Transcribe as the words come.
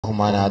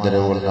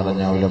ബഹുമാനാദരവുകൾ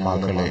നിറഞ്ഞ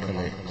ഉലമാക്കളെ,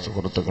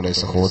 സുഹൃത്തുക്കളെ,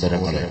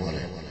 സഹോദരങ്ങളെ,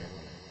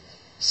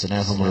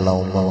 സ്നേഹമുള്ള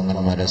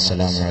ഉമ്മവങ്ങന്മാരെ,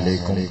 അസ്സലാമു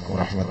അലൈക്കും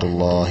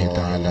വറഹ്മത്തുള്ളാഹി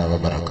തആല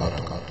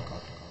വബറകാതുഹു.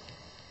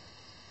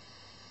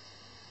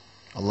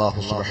 അല്ലാഹു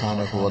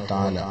സുബ്ഹാനഹു വ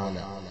തആല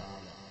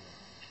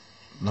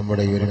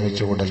നമ്മുടെ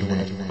ഒരുമിച്ച്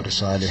കൂടലിനെ ഒരു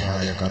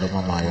സാലിഹായ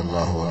കർമ്മമായി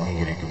അല്ലാഹു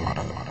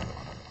അംഗീകരിക്കുമാറാകട്ടെ.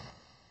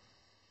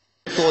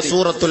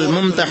 സൂറത്തുൽ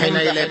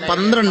മുംതഹിനയിലെ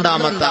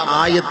 12ാമത്തെ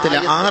ആയത്തിലെ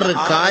 6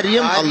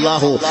 കാര്യം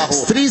അല്ലാഹു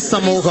സ്ത്രീ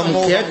സമൂഹം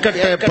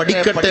കേൾക്കട്ടെ,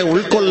 പഠിക്കട്ടെ,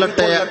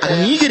 ഉൾക്കൊള്ളട്ടെ,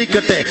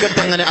 അംഗീകരിക്കട്ടെ.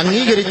 അങ്ങനെ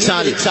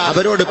അംഗീകരിച്ചാൽ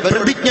അവരോട്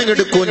പ്രതിജ്ഞ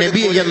എടുക്കൂ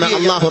നബി എന്ന്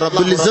അല്ലാഹു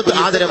റബ്ബുൽ ഇസ്സത്ത്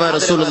ആദരവായ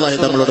റസൂലുള്ളാഹി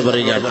തങ്ങളോട്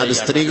പറയുകയാണ്. അത്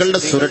സ്ത്രീകളുടെ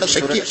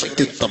സുരക്ഷയ്ക്ക്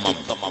അത്യുത്തമം.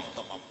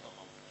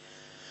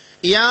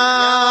 യാ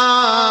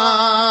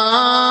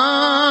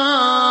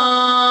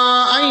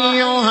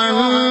അയ്യുഹൻ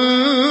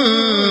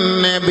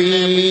നബി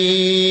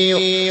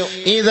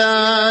ഇദാ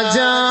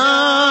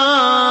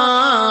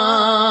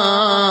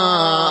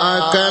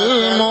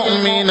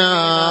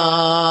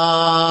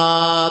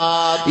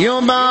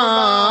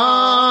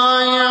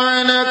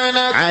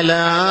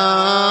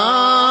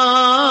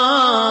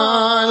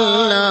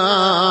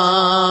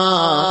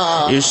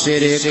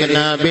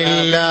يشركنا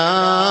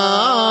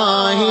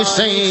بالله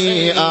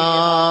شيئا.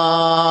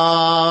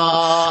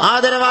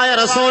 ആദരവായ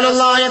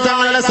റസൂലുള്ളാഹി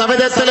തങ്ങളുടെ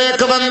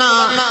സവിധത്തിലേക്ക് വന്ന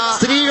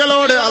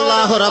സ്ത്രീകളോട്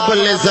അല്ലാഹു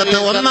റബ്ബുൽ ഇസ്സത്ത്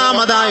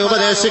ഒന്നാമതായി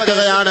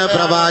ഉപദേശിക്കുകയാണ്,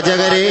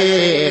 പ്രവാചകരെ,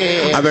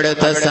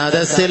 അവിടുത്തെ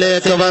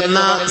സദസ്സിലേക്ക് വന്ന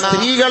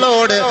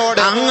സ്ത്രീകളോട്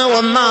അങ്ങ്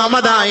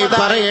ഒന്നാമതായി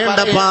പറയേണ്ട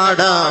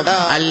പാഠം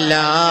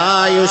അല്ലാ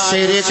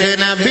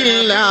യുശ്രിക്ന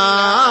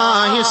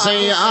ബില്ലാഹി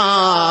ശൈആ.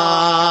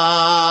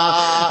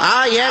 ആ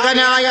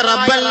ഏകനായ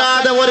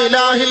റബ്ബല്ലാതെ ഒരു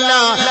ഇലാഹില്ല.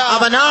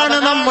 അവനാണ്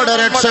നമ്മുടെ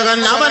രക്ഷകൻ,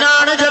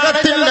 അവനാണ്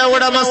ജഗത്തിന്റെ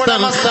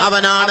ഉടമസ്ഥൻ,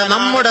 അവനാണ്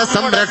നമ്മുടെ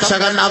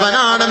സംരക്ഷകൻ,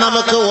 അവനാണ്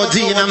നമുക്ക്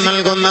ജീവൻ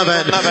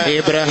നൽകുന്നവൻ. ഈ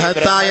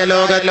ബൃഹത്തായ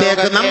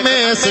ലോകത്തേക്ക് നമ്മെ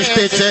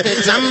സൃഷ്ടിച്ച്,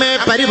 നമ്മെ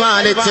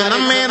പരിപാലിച്ച്,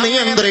 നമ്മെ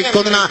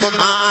നിയന്ത്രിക്കുന്ന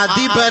ആ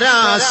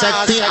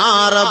അതിപരാശക്തി ആ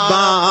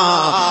റബ്ബാ.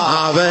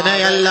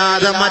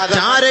 അവനെയല്ലാതെ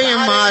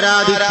മറ്റാരെയും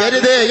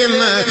ആരാധിക്കരുതേ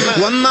എന്ന്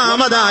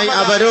ഒന്നാമതായി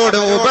അവരോട്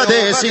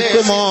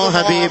ഉപദേശിക്കുമോ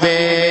ഹബീബേ?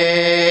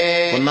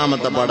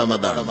 ഒന്നാമത്തെ പാഠം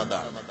അതാണ്.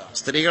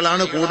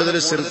 സ്ത്രീകളാണ് കൂടുതൽ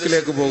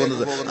ശിർക്കിലേക്ക്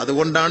പോകുന്നത്.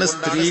 അതുകൊണ്ടാണ്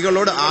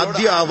സ്ത്രീകളോട്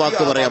ആദ്യം ആ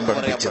വാക്ക് പറയാൻ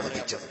പഠിപ്പിച്ചത്.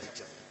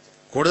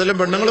 കൂടുതലും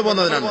പെണ്ണുങ്ങൾ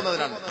പോകുന്നതിനാണ്.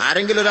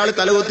 ആരെങ്കിലും ഒരാൾ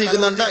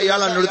തലകുത്തിക്കുന്നുണ്ട്, ഇയാൾ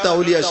അന്നടുത്ത്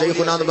ഔലിയ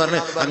ഷെയ്ഖുന എന്ന്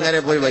പറഞ്ഞ് അങ്ങനെ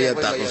പോയി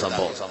വയ്യത്താക്കും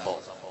സംഭവം.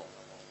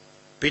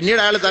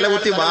 പിന്നീട് അയാൾ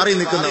തലകുത്തി മാറി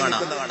നിൽക്കുന്നതാണ്.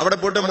 അവിടെ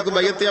പോയിട്ട് നമുക്ക്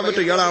വയ്യത്ത് ചെയ്യാൻ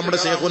പറ്റും. ഇയാൾ നമ്മുടെ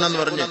ഷെയ്ഖുന എന്ന്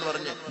പറഞ്ഞ്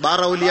ബാർ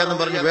ഔലിയ എന്ന്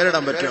പറഞ്ഞ്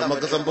പേരിടാൻ പറ്റും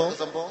നമുക്ക് സംഭവം?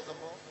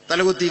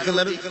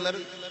 തലകുത്തിക്കുന്നത്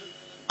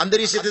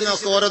അന്തരീക്ഷത്തിൽ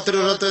നിന്നൊക്കെ ഓരോരുത്തർ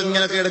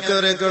ഇങ്ങനെയൊക്കെ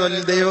എടുക്കുന്നവരെയൊക്കെ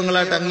വലിയ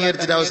ദൈവങ്ങളായിട്ട്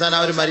അംഗീകരിച്ചിട്ട് അവസാനം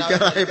അവർ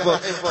മരിക്കാറായപ്പോ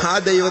ആ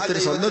ദൈവത്തിന്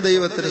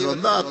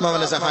സ്വന്തം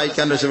ആത്മാവിനെ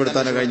സഹായിക്കാൻ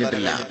രക്ഷപ്പെടുത്താനോ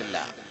കഴിഞ്ഞിട്ടില്ല.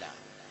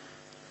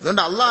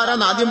 അതുകൊണ്ട് അള്ളാഹ്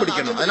ആരാന്ന് ആദ്യം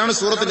പഠിക്കണം. അതിനാണ്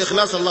സൂറത്തുൽ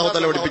ഇഖ്ലാസ് അള്ളാഹു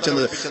തആല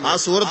പഠിപ്പിച്ചത്. ആ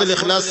സൂറത്തുൽ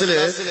ഇഖ്ലാസിൽ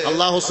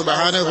അള്ളാഹു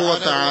സുബ്ഹാനഹു വ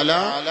തആല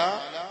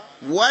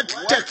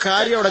ഒറ്റ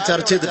കാര്യം അവിടെ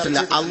ചർച്ച ചെയ്തിട്ടില്ല.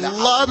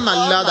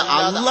 അള്ളാഹ്ന്നല്ലാതെ,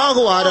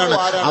 അള്ളാഹു ആരാണ്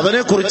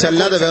അവനെ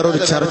കുറിച്ചല്ലാതെ വേറൊരു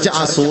ചർച്ച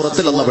ആ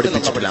സൂറത്തിൽ അള്ളാഹ്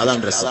പഠിപ്പിച്ചിട്ടില്ല.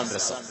 അതാണ് രസം.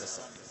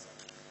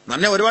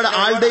 തന്നെ ഒരുപാട്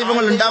ആൾ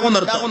ദൈവങ്ങൾ ഉണ്ടാകും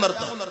നിർത്താം.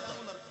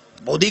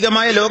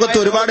 ഭൗതികമായ ലോകത്ത്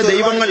ഒരുപാട്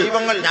ദൈവങ്ങൾ,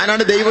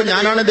 ഞാനാണ് ദൈവം,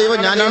 ഞാനാണ് ദൈവം,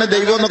 ഞാനാണ്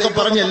ദൈവം എന്നൊക്കെ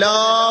പറഞ്ഞ്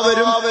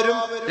എല്ലാവരും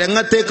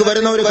രംഗത്തേക്ക്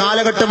വരുന്ന ഒരു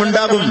കാലഘട്ടം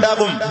ഉണ്ടാകും.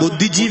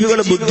 ബുദ്ധിജീവികൾ,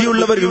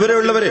 ബുദ്ധിയുള്ളവർ,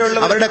 വിവരമുള്ളവർ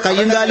അവരുടെ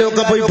കയ്യും കാലും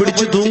ഒക്കെ പോയി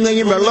പിടിച്ചു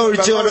തൂങ്ങുകയും വെള്ളം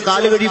ഒഴിച്ച് അവരുടെ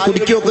കാല് കഴുകി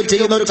കുടിക്കുകയൊക്കെ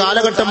ചെയ്യുന്ന ഒരു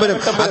കാലഘട്ടം വരും.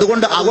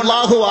 അതുകൊണ്ട്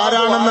അല്ലാഹു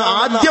ആരാണെന്ന്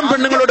ആദ്യം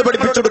പെണ്ണുങ്ങളോട്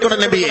പഠിപ്പിച്ചു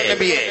കൊടുക്കണം നബിയെ.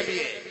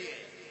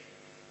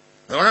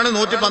 അതുകൊണ്ടാണ്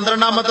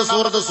 112ാമത്തെ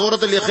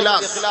സൂറത്തുൽ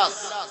ഇഖ്ലാസ്.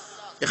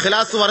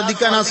 ഇഖ്ലാസ്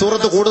വർദ്ധിക്കാൻ ആ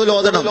സൂറത്ത് കൂടുതൽ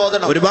ഓതണം.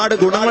 ഒരുപാട്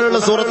ഗുണങ്ങളുള്ള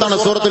സൂറത്താണ്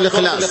സൂറത്തുൽ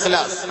ഇഖ്ലാസ്.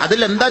 അതിൽ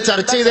എന്താ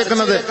ചർച്ച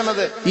ചെയ്തേക്കുന്നത്?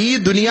 ഈ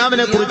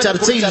ദുനിയാവിനെ കുറിച്ച്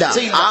ചർച്ചയില്ല,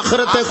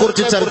 ആഖിറത്തെ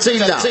കുറിച്ച്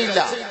ചർച്ചയില്ല,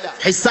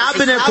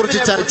 ഹിസാബിനെ കുറിച്ച്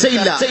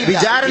ചർച്ചയില്ല,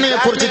 വിചാരണയെ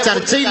കുറിച്ച്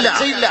ചർച്ചയില്ല,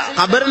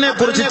 ഖബറിനെ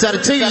കുറിച്ച്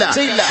ചർച്ചയില്ല,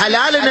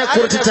 ഹലാലിനെ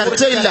കുറിച്ച്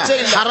ചർച്ചയില്ല,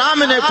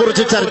 ഹറാമിനെ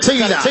കുറിച്ച്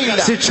ചർച്ചയില്ല,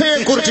 ശിക്ഷയെ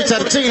കുറിച്ച്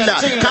ചർച്ചയില്ല,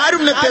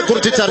 കാരുണ്യത്തെ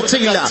കുറിച്ച്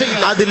ചർച്ചയില്ല.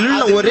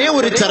 അതിലുള്ള ഒരേ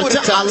ഒരു ചർച്ച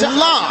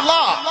അല്ലാഹ്.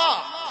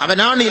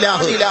 അവനാണ്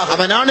ഇലാഹ്,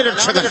 അവനാണ്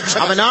രക്ഷകൻ,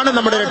 അവനാണ്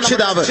നമ്മുടെ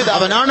രക്ഷിതാവ്,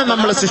 അവനാണ്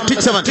നമ്മളെ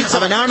സൃഷ്ടിച്ചവൻ,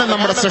 അവനാണ്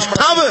നമ്മുടെ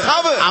സൃഷ്ടാവ്.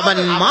 അവൻ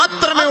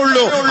മാത്രമേ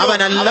ഉള്ളൂ.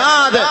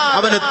 അവനല്ലാതെ,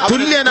 അവന്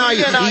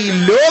തുല്യനായി ഈ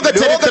ലോക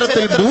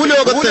ചരിത്രത്തിൽ,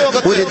 ഭൂലോകത്ത്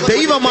ഒരു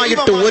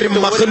ദൈവമായിട്ട് ഒരു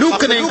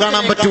മഖ്ലൂക്കിനെയും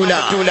കാണാൻ പറ്റൂല.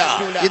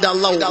 ഇത്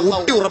അല്ലാഹു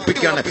ഊട്ടി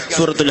ഉറപ്പിക്കുകയാണ്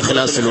സൂറത്തുൽ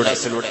ഇഖ്ലാസിലൂടെ.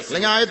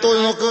 അല്ലെങ്കിൽ ആയത്തോ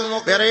നോക്ക്,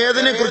 വേറെ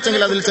ഏതിനെ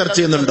കുറിച്ചെങ്കിലും അതിൽ ചർച്ച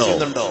ചെയ്യുന്നുണ്ടോ?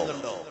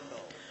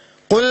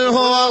 ഖുൽ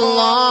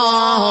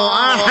ഹുവല്ലാഹു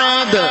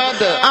അഹദ്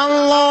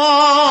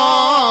അല്ലാഹു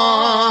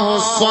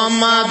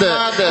സ്വമദ്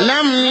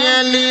ലം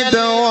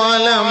യലിദ്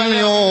വലം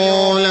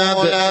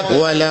യൂലദ്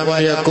വലം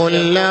യകുൽ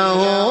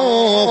ലഹു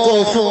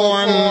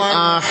കുഫുവൻ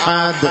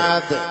അഹദ്.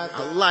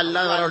 അല്ലാഹ്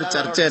അല്ലാഹുവിനോട്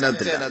ചർച്ച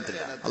ചെയ്യാനത്തില്ല.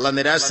 അല്ലാഹ്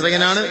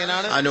നിരാശ്രയനാണ്.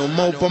 അവന് ഉമ്മ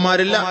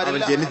ഉപ്പമാരില്ല,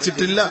 അവൻ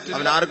ജനിച്ചിട്ടില്ല,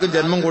 അവൻ ആർക്കും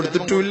ജന്മം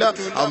കൊടുത്തിട്ടുമില്ല,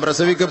 അവൻ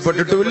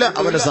പ്രസവിക്കപ്പെട്ടിട്ടുമില്ല,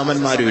 അവന്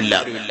സമന്മാരുമില്ല.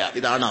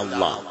 ഇതാണ്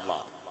അല്ലാഹ്.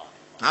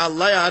 ആ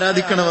അള്ളാഹെ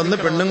ആരാധിക്കണമെന്ന്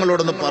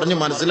പെണ്ണുങ്ങളോടൊന്ന് പറഞ്ഞ്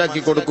മനസ്സിലാക്കി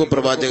കൊടുക്കൂ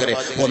പ്രവാചകരെ.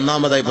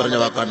 ഒന്നാമതായി പറഞ്ഞ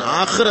വാക്കാണ്.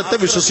 ആഖിറത്തെ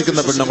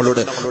വിശ്വസിക്കുന്ന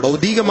പെണ്ണുങ്ങളോട്.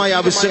 ഭൗതികമായ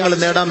ആവശ്യങ്ങൾ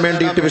നേടാൻ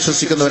വേണ്ടിയിട്ട്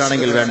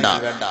വിശ്വസിക്കുന്നവരാണെങ്കിൽ വേണ്ട.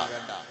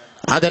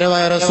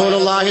 ആദരവായ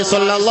റസൂലുള്ളാഹി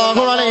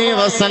സ്വല്ലല്ലാഹു അലൈഹി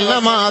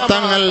വസല്ലമ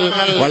തങ്ങൾ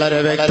വളരെ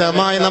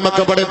വ്യക്തമായി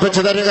നമുക്ക്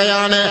പഠിപ്പിച്ചു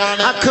തരികയാണ്.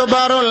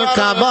 അക്ബറുൽ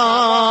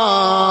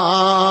കബായിർ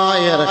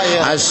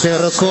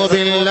അശ്ശിർകു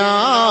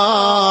ബില്ലാഹ്.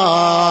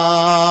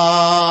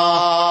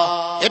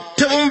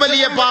 ഏറ്റവും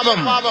വലിയ പാപം,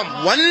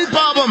 വൻ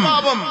പാപം,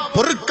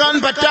 പൊറുക്കാൻ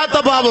പറ്റാത്ത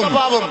പാപം,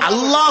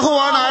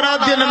 അള്ളാഹുവാണ്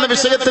ആരാധ്യൻ എന്ന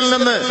വിഷയത്തിൽ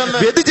നിന്ന്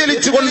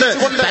വ്യതിചലിച്ചുകൊണ്ട്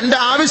തന്റെ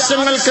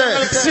ആവശ്യങ്ങൾക്ക്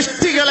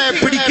സൃഷ്ടികളെ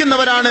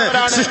പിടിക്കുന്നവരാണ്,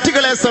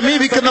 സൃഷ്ടികളെ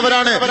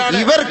സമീപിക്കുന്നവരാണ്.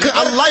 ഇവർക്ക്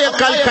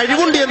അള്ളാഹയേക്കാൾ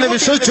കഴിവുണ്ട് എന്ന്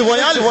വിശ്വസിച്ചു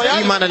പോയാൽ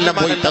ഈമാനെല്ലാം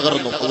പോയി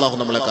തകർന്നു. അള്ളാഹു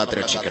നമ്മളെ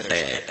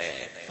കാത്തുരക്ഷിക്കട്ടെ.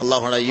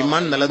 അള്ളാഹുടെ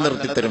ഈമാൻ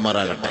നിലനിർത്തി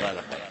തരുമാറാകട്ടെ.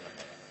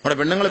 അവിടെ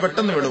പെണ്ണുങ്ങൾ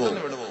പെട്ടെന്ന് വിടുപോകും.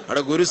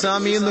 അവിടെ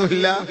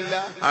ഗുരുസ്വാമിയൊന്നുമില്ല,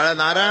 അവിടെ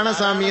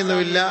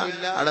നാരായണസ്വാമിയൊന്നുമില്ല,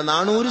 അവിടെ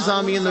നാണൂര്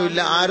സ്വാമിയൊന്നുമില്ല,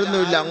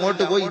 ആരൊന്നുമില്ല.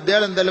 അങ്ങോട്ട് പോയി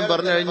ഇദ്ദേഹം എന്തെങ്കിലും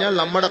പറഞ്ഞു കഴിഞ്ഞാൽ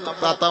നമ്മുടെ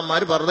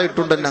താത്താമാര്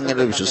പറഞ്ഞിട്ടുണ്ടെന്ന്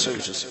അങ്ങനെ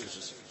വിശ്വസിക്കും.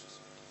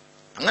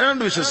 അങ്ങനെ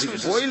കൊണ്ട് വിശ്വസിക്കും.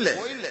 പോയില്ലേ?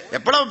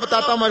 എപ്പോഴാ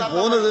താത്താമാർ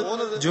പോകുന്നത്?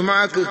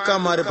 ജുമാക്ക്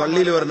ഇക്കാമാര്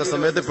പള്ളിയിൽ വരുന്ന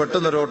സമയത്ത്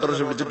പെട്ടെന്ന് ഒരു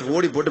ഓട്ടോറിക്ഷ പിടിച്ചിട്ട്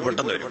ഓടിപ്പോയിട്ട്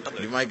പെട്ടെന്ന് വരും.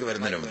 ജുമാക്ക്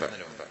വരുന്നതിന് മുമ്പ്.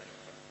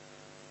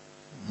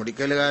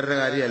 മുടിക്കലുകാരുടെ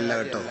കാര്യമല്ല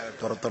കേട്ടോ,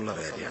 പുറത്തുള്ള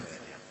കാര്യമാണ്.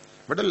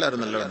 ഇവിടെ എല്ലാവരും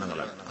നല്ല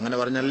പെണ്ണുങ്ങളാണ്. അങ്ങനെ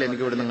പറഞ്ഞാലേ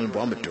എനിക്ക് ഇവിടെ നിങ്ങൾ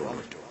പോകാൻ പറ്റുമോ?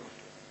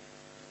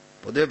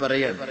 പൊതുവെ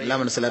പറയാൻ എല്ലാം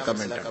മനസ്സിലാക്കാൻ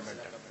വേണ്ടിയാണ്.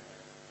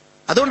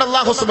 അതുകൊണ്ട്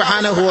അല്ലാഹു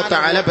സുബ്ഹാനഹു വ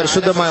തആല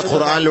പരിശുദ്ധമായ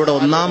ഖുർആനിലൂടെ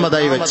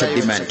ഒന്നാമതായി വെച്ച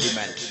ഡിമാൻഡ്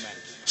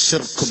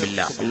ശിർക്ക്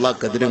ബില്ലാഹ്.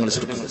 അല്ലാഹുക്കെതിരെ നിങ്ങൾ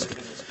ശിർക്ക്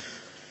ചെയ്തു.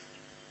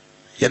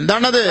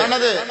 എന്താണത്?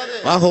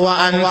 വഹുവ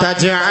അൻ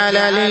തജഅല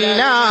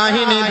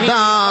ലില്ലാഹി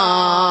നിദ്ദാ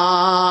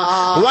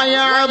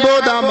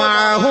വയഅബുദ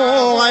മഅഹു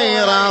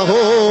ഗൈറഹു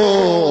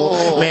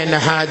മിൻ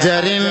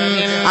ഹജറിൻ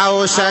ഔ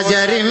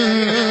ശജറിൻ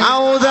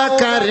ഔ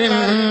ദകറിൻ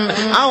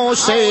ഔ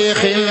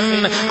ശൈഖിൻ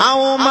ഔ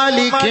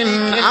മലികിൻ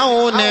ഔ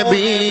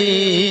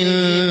നബിയിൻ.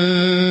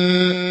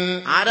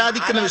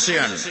 ആരാധിക്കുന്ന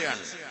വിഷയമാണ്.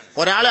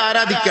 ഒരാളെ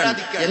ആരാധിക്കാൻ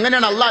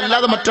എങ്ങനെയാണ്? അള്ളാഹ്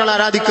അല്ലാതെ മറ്റൊരാളെ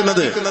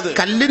ആരാധിക്കുന്നത്?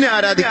 കല്ലിനെ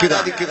ആരാധിക്കുക,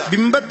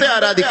 ബിംബത്തെ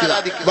ആരാധിക്കുക,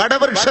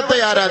 വടവൃക്ഷത്തെ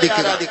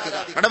ആരാധിക്കുക,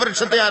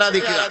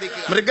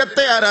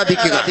 മൃഗത്തെ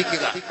ആരാധിക്കുക.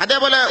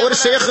 അതേപോലെ ഒരു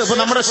ഷേഖ്, ഇപ്പൊ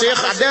നമ്മുടെ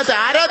ഷേഖ്, അദ്ദേഹത്തെ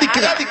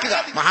ആരാധിക്കുക.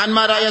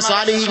 മഹാന്മാരായ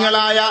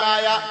സാലിഹീങ്ങളായ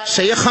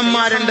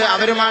ഷേഖന്മാരുണ്ട്,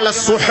 അവരുമായുള്ള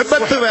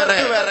സുഹബത്ത് വേറെ,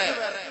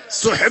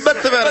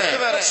 സുഹബത്ത് വേറെ.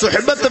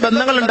 സുഹബത്ത്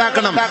ബന്ധങ്ങൾ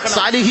ഉണ്ടാക്കണം.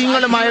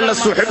 സാലിഹീങ്ങളുമായുള്ള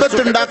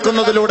സുഹബത്ത്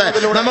ഉണ്ടാക്കുന്നതിലൂടെ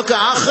നമുക്ക്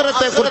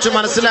ആഖിറത്തെ കുറിച്ച്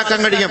മനസ്സിലാക്കാൻ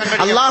കഴിയും,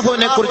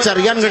 അള്ളാഹുവിനെ കുറിച്ച്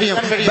അറിയാൻ കഴിയും.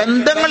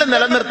 ബന്ധങ്ങൾ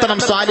നിലനിർത്തണം,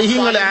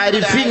 സാലിഹീങ്ങൾ,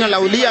 ആരിഫീങ്ങൾ,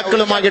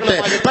 ഔലിയാക്കളുമായിട്ട്.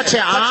 പക്ഷെ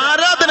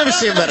ആരാധന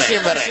വിഷയം വേറെ.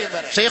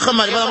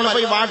 ഷെയ്ഖന്മാർ ഇപ്പൊ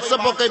നമ്മളിപ്പോ ഈ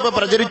വാട്സപ്പ് ഒക്കെ ഇപ്പൊ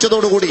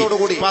പ്രചരിച്ചതോടുകൂടി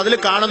ഇപ്പൊ അതിൽ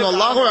കാണുന്നു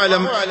അല്ലാഹു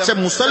അലം. പക്ഷെ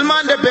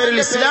മുസൽമാന്റെ പേരിൽ,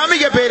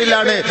 ഇസ്ലാമിക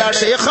പേരിലാണ്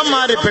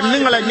ഷെയ്ഖന്മാര്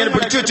പെണ്ണുങ്ങളെ ഇങ്ങനെ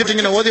പിടിച്ചു വെച്ചിട്ട്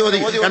ഇങ്ങനെ ഓതി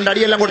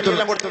രണ്ടടിയെല്ലാം കൊടുത്തു.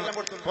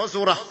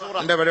 സൂറ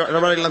എന്റെ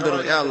ഇടപാടെല്ലാം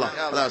തീർന്നു.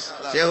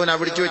 ഷേഖുന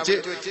പിടിച്ചു വെച്ച്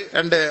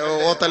രണ്ട്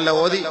ഓത്തല്ല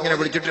ഓതി ഇങ്ങനെ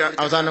പിടിച്ചിട്ട്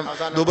അവസാനം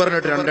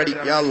ദുബറിനിട്ട് രണ്ടടി.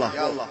 യാ അല്ലാഹ്,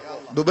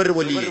 ദുബർ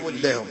വലിയ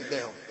ഇദ്ദേഹം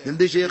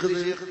എന്ത് ഷേഖ്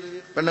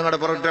പെണ്ണുങ്ങളുടെ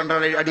പുറത്ത്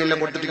രണ്ടടി അടിയെല്ലാം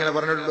കൊടുത്തിട്ട് ഇങ്ങനെ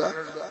പറഞ്ഞിട്ടുണ്ട്.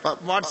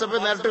 വാട്സപ്പിൽ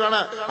നേരിട്ട്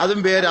കാണാം. അതും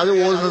പേര്, അത്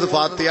ഓതുന്നത്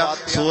ഫാത്തിഹ,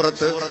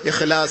 സൂറത്ത്,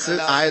 ഇഖ്ലാസ്,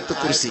 ആയത്ത്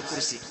കുർസി.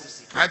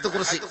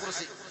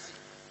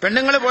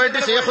 പെണ്ണുങ്ങൾ പോയിട്ട്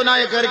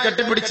ഷേഖുനായെ കയറി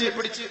കെട്ടിപ്പിടിച്ച്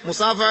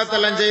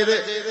മുസാഫഹത്തെല്ലാം ചെയ്ത്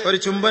ഒരു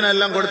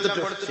ചുംബനെല്ലാം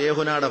കൊടുത്തിട്ട്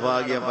ഷേഖുനായുടെ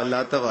ഭാഗ്യം,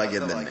 വല്ലാത്ത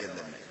ഭാഗ്യം തന്നെ.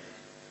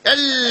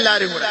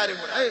 എല്ലാരും കൂടെ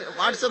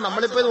വാട്സപ്പ്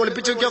നമ്മളിപ്പോ ഇത്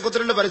ഒളിപ്പിച്ചു വെക്കാൻ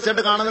ഒക്കത്തിലുള്ള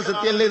പരസ്യമായിട്ട് കാണുന്ന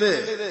സത്യമല്ലേ? ഇത്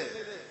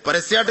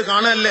പരസ്യമായിട്ട്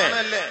കാണുകയല്ലേ?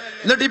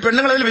 എന്നിട്ട് ഈ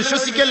പെണ്ണുങ്ങൾ അതിൽ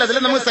വിശ്വസിക്കല്ലേ? അതിൽ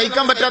നമുക്ക്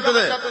സഹിക്കാൻ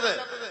പറ്റാത്തത്.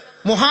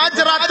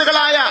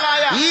 മുഹാജിറാത്തുകളായ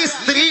ഈ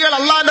സ്ത്രീകൾ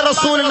അല്ലാഹുവിന്റെ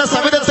റസൂലിന്റെ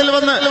സവിധത്തിൽ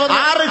വന്ന്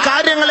 6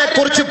 കാര്യങ്ങളെ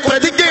കുറിച്ച്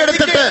പ്രതിജ്ഞ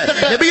എടുത്തിട്ട്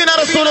നബിയുനാ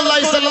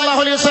റസൂലുള്ളാഹി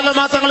സ്വല്ലല്ലാഹു അലൈഹി വസല്ലം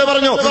തങ്ങൾ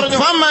പറഞ്ഞു,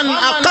 ഫമൻ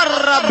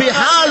അഖറ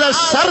ബിഹാദ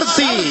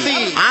ശർതി,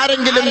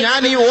 ആരെങ്കിലും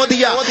ഞാൻ ഈ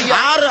ഓതിയ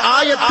 6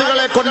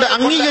 ആയത്തുകളെ കൊണ്ട്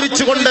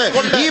അംഗീകരിച്ചുകൊണ്ട്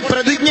ഈ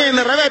പ്രതിജ്ഞയെ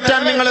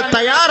നിറവേറ്റാൻ നിങ്ങൾ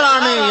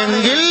തയ്യാറാണ്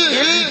എങ്കിൽ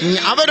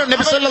അവരോട്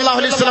നബി സല്ലല്ലാഹു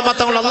അലൈഹി വസല്ലം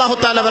തങ്ങൾ അല്ലാഹു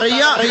തആല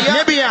പറയുക,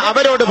 നബിയെ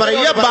അവരോട്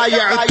പറയുക,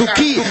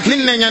 ബൈഅതുകി,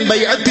 നിന്നെ ഞാൻ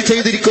ബൈഅത്ത്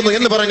ചെയ്തിരിക്കുന്നു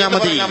എന്ന് പറഞ്ഞാൽ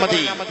മതി.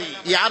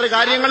 ഈ 6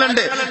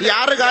 കാര്യങ്ങളുണ്ട്. ഈ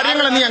 6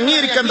 കാര്യങ്ങൾ നീ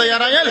അംഗീകരിക്കാൻ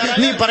തയ്യാറായാൽ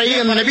നീ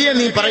പറയുക, നബിയെ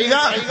നീ പറയുക,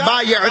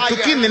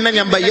 ബൈഅതുകി, നിന്നെ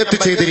ഞാൻ ബൈഅത്ത്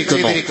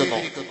ചെയ്തിരിക്കുന്നു.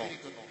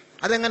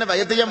 അതെങ്ങനെ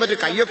ബൈഅത്ത് ചെയ്യാൻ പറ്റും?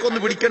 കൈയൊക്കെ ഒന്ന്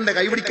പിടിക്കണ്ടേ?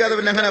 കൈ പിടിക്കാതെ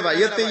പിന്നെ അങ്ങനെ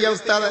ബൈഅത്ത് ചെയ്യാൻ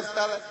ഉസ്താദ്?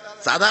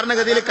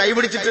 സാധാരണഗതിയിൽ കൈ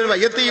പിടിച്ചിട്ട്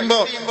ബയ്യത്ത് ചെയ്യുമ്പോ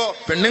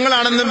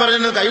പെണ്ണുങ്ങളാണെന്നും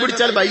പറയുന്നത് കൈ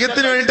പിടിച്ചാൽ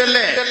ബയ്യത്തിന്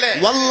വേണ്ടിയിട്ടല്ലേ?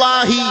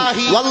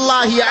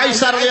 വല്ലാഹി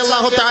ആയിഷ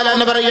റളിയല്ലാഹു തആല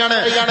എന്ന് പറയാണ്,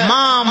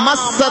 മാ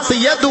മസ്സത്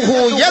യദുഹു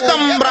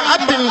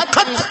യദംറഅത്തിൻ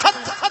ഖത്ത്,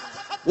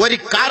 ഒരു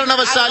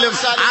കാരണവശാലും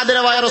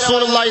ആദരവായ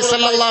റസൂലുള്ളാഹി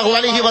സ്വല്ലല്ലാഹു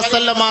അലൈഹി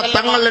വസല്ലമ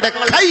തങ്ങളുടെ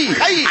കൈ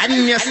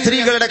അന്യ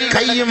സ്ത്രീകളുടെ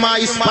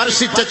കൈയുമായി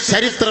സ്പർശിച്ച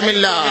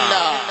ചരിത്രമില്ല.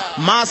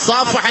 മാ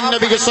സാഫഹ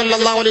നബി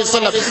സല്ലല്ലാഹു അലൈഹി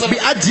വസല്ലം ബി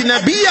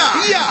അജ്നബിയ,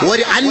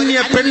 ഒരു അന്യ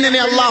പെണ്ണിനെ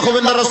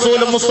അല്ലാഹുവിന്റെ റസൂൽ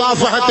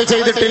മുസാഫഹത്ത്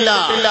ചെയ്തിട്ടില്ല.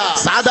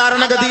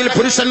 സാധാരണഗതിയിൽ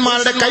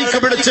പുരുഷന്മാരുടെ കൈക്ക്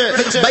പിടിച്ച്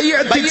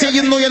ബൈഅത്ത്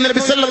ചെയ്യുന്നു എന്ന്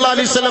നബി സല്ലല്ലാഹു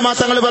അലൈഹി വസല്ലം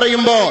തങ്ങൾ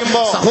പറയുമ്പോ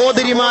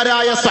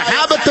സഹോദരിമാരായ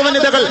സഹാബത്ത്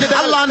വനിതകൾ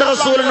അല്ലാഹുവിന്റെ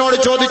റസൂലിനോട്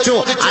ചോദിച്ചു,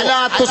 അലാ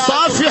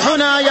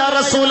തുസാഫിഹുനാ യാ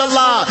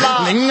റസൂലല്ലാഹ്,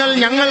 നിങ്ങൾ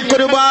ഞങ്ങൾക്ക്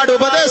ഒരുപാട്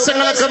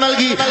ഉപദേശങ്ങളൊക്കെ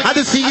നൽകി,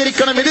 അത്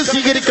സ്വീകരിക്കണം, ഇത്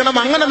സ്വീകരിക്കണം,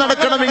 അങ്ങനെ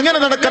നടക്കണം, ഇങ്ങനെ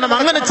നടക്കണം,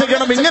 അങ്ങനെ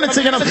ചെയ്യണം, ഇങ്ങനെ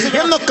ചെയ്യണം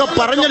എന്നൊക്കെ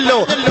പറഞ്ഞല്ലോ.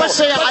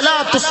 പക്ഷേ അലാ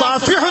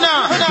തുസാഫിഹുനാ,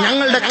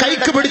 ഞങ്ങളുടെ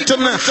കൈക്ക്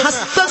പിടിച്ചൊന്ന്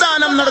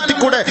ഹസ്തദാനം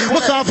നടത്തിക്കൂടെ,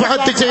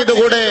 മുസാഫഹത്ത്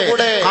ചെയ്തുകൂടെ?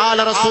 ഖാല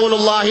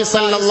റസൂലുള്ളാഹി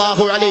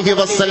സ്വല്ലല്ലാഹു അലൈഹി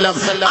വസല്ലം,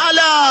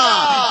 അലാ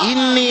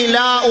ഇന്നി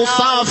ലാ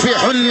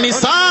ഉസാഫിഹുൻ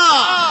നിസാ,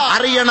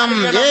 അറിയണം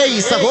ഏയ്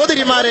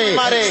സഹോദരിമാരെ,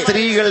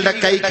 സ്ത്രീകളുടെ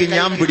കൈക്ക്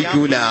ഞാൻ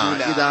പിടിക്കൂല.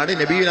 ഇതാണ്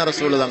നബിയുന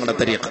റസൂൽ തങ്ങളുടെ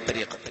തരീഖത്ത്.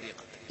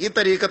 ഈ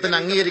തരീഖത്തിന്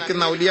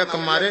അംഗീകരിക്കുന്ന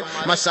ഔലിയാക്കന്മാര്,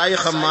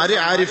 മശായിഖന്മാര്,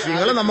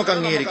 ആരിഫീങ്ങൾ നമുക്ക്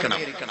അംഗീകരിക്കണം.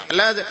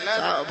 അല്ലാതെ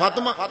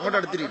ഫാത്തിമ അങ്ങോട്ട്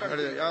അടുത്തിരിക്കും,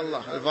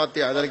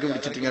 ഫാത്തിഹ അതിലേക്ക്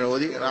പിടിച്ചിട്ട് ഇങ്ങനെ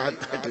ഓതി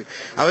റാഹത്തായിട്ട്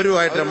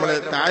അവരുമായിട്ട് നമ്മള്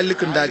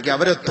താലൂക്ക് ഉണ്ടാക്കി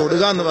അവരെ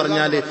തൊടുക എന്ന്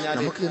പറഞ്ഞാല്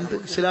നമുക്ക് എന്ത്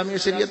ഇസ്ലാമിക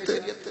ശരീഅത്ത്?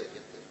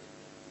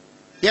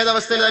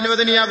 ഏതവസ്ഥയിൽ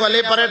അനുവദനീയാകും?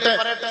 അല്ലെ പറയട്ടെ,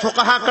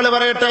 ഫുഖഹാക്കള്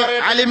പറയട്ടെ,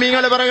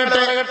 അലിമീങ്ങൾ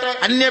പറയട്ടെ,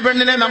 അന്യ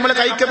പെണ്ണിനെ നമ്മൾ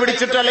കൈക്ക്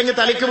പിടിച്ചിട്ട് അല്ലെങ്കിൽ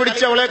തലയ്ക്ക്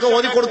പിടിച്ച് അവളെയൊക്കെ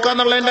ഓതി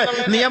കൊടുക്കാന്നുള്ളതിന്റെ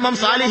നിയമം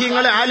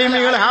സാലിഹീങ്ങൾ,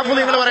 ആലിമീങ്ങൾ,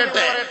 ഹാഫിളീങ്ങൾ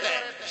പറയട്ടെ.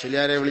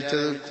 ശരിയാരെ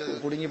വിളിച്ചത്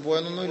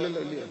കുടുങ്ങിപ്പോയെന്നൊന്നും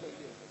ഇല്ലല്ലോ, ഇല്ലയോ?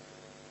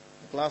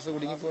 ക്ലാസ്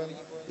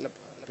കുടുങ്ങിപ്പോയെന്നില്ല,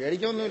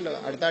 പേടിക്കൊന്നുമില്ല,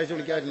 അടുത്ത ആഴ്ച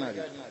വിളിക്കാതിരുന്നാൽ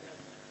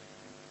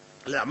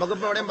അല്ല.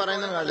 നമുക്കിപ്പോ എവിടെയും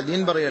പറയുന്നതല്ല,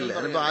 ദീൻ പറയല്ലേ,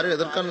 അതിപ്പോ ആരും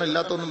എതിർക്കാനൊന്നും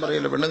ഇല്ലാത്തൊന്നും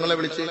പറയല്ലോ. പെണ്ണുങ്ങളെ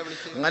വിളിച്ച്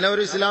അങ്ങനെ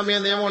ഒരു ഇസ്ലാമിക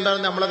നിയമം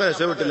ഉണ്ടായിരുന്ന നമ്മളൊക്കെ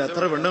രക്ഷപ്പെട്ടില്ല.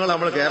 എത്ര പെണ്ണുങ്ങൾ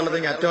നമ്മൾ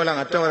കേരളത്തിൽ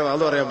അറ്റം വരെ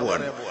അത് പറയാൻ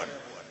പോവാണ്.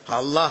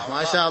 അല്ലാഹ്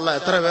മാഷാ അല്ലാഹ്,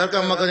 എത്ര പേർക്ക്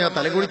നമുക്ക്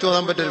തലകുടിച്ച്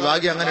ഓതാൻ പറ്റൊരു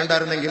ഭാഗ്യം അങ്ങനെ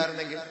ഉണ്ടായിരുന്നെങ്കിൽ.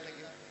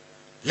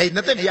 അല്ല,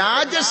 ഇന്നത്തെ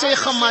വ്യാജ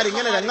ശേഖന്മാർ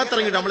ഇങ്ങനെ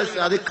രംഗത്തിറങ്ങിയിട്ട് നമ്മൾ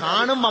അത്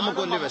കാണുമ്പോൾ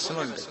നമുക്ക് വലിയ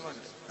വിഷമമുണ്ട്.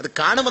 അത്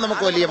കാണുമ്പോൾ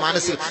നമുക്ക് വലിയ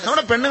മാനസിക,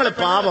 നമ്മുടെ പെണ്ണുങ്ങളെ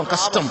പാവം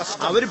കഷ്ടം,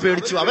 അവർ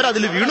പേടിച്ചു,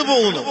 അവരതിൽ വീണു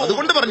പോകുന്നു.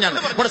 അതുകൊണ്ട് പറഞ്ഞാണ്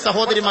നമ്മുടെ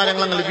സഹോദരിമാരെ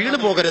അങ്ങനെ വീണു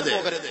പോകരുത്.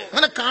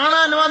 അങ്ങനെ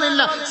കാണാൻ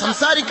അനുവാദമില്ല,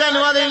 സംസാരിക്കാൻ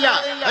അനുവാദമില്ല,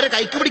 അവരെ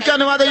കൈക്ക് പിടിക്കാൻ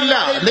അനുവാദമില്ല.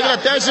 എന്തെങ്കിലും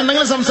അത്യാവശ്യം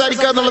ഉണ്ടെങ്കിൽ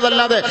സംസാരിക്കുക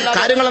എന്നുള്ളതല്ലാതെ,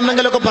 കാര്യങ്ങൾ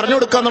എന്തെങ്കിലുമൊക്കെ പറഞ്ഞു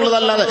കൊടുക്കുക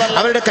എന്നുള്ളതല്ലാതെ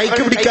അവരുടെ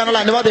കൈക്ക് പിടിക്കാനുള്ള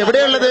അനുവാദം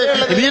എവിടെയുള്ളത്?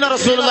 നബിയുനാ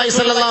റസൂലുള്ളാഹി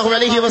സ്വല്ലല്ലാഹു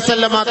അലൈഹി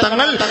വസല്ലമ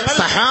തങ്ങൾ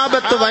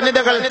സഹാബത്ത്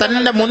വനിതകൾ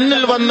തന്റെ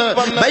മുന്നിൽ വന്ന്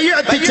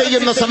ബൈഅത്ത്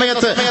ചെയ്യുന്ന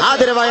സമയത്ത്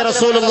ആദരവായ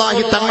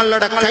റസൂലുള്ളാഹി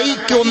തങ്ങളുടെ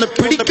കൈക്ക് ഒന്ന്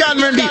പിടിക്കാൻ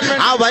വേണ്ടി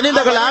ആ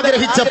വനിതകൾ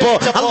ആഗ്രഹിച്ചപ്പോ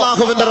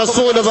അല്ലാഹുവിന്റെ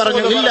റസൂൽ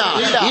പറഞ്ഞു, ഇല്ല,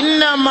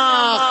 ഇന്നമാ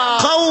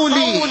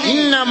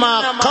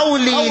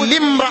ഖൗലി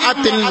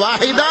ലിംറഅത്തിൻ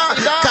വാഹിദ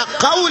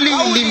കഖൗലി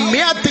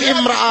ലിമിയത്തി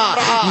ഇംറഅ,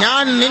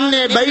 ഞാൻ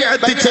നിന്നെ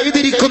ബൈഅത്ത്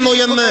ചെയ്തിരിക്കുന്നു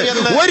എന്ന്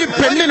ഒരു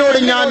പെണ്ണിനോട്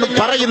ഞാൻ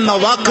പറയുന്ന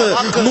വാക്ക്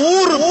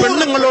 100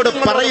 പെണ്ണുങ്ങളോട്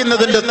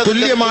പറയുന്നതിന്റെ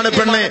തുല്യമാണ്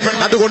പെണ്ണ്.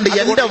 അതുകൊണ്ട്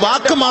എന്റെ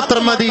വാക്ക്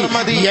മാത്രം മതി,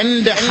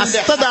 എന്റെ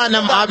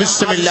ഹസ്തദാനം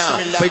ആവശ്യമില്ല.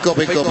 പൊയ്ക്കോ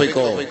പൊയ്ക്കോ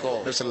പൊയ്ക്കോ.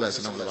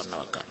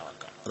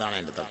 അതാണ്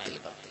എന്റെ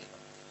തത്വം,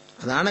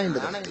 അതാണ്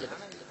അതിന്റെ തത്വം.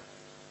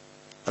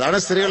 അതാണ്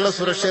സ്ത്രീകളുടെ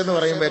സുരക്ഷ എന്ന്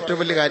പറയുമ്പോൾ ഏറ്റവും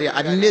വലിയ കാര്യം.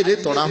 അന്യര്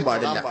തൊടാൻ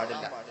പാടില്ല,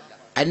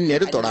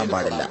 അന്യര് തൊടാൻ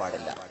പാടില്ല.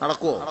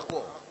 നടക്കുവോ?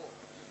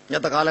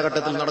 ഇന്നത്തെ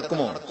കാലഘട്ടത്തിൽ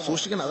നടക്കുമോ?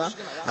 സൂക്ഷിക്കണം. അതാണ്,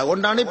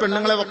 അതുകൊണ്ടാണ് ഈ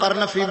പെണ്ണുങ്ങളെ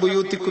വഖർന ഫീ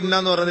ബുയൂത്തികുന്ന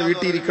എന്ന് പറയുന്നത്,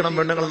 വീട്ടിൽ ഇരിക്കണം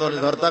പെണ്ണുങ്ങൾ എന്ന്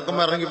പറയുന്നത്.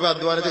 ഭർത്താക്കന്മാർ ഇറങ്ങിപ്പോ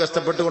അധ്വാനിച്ച്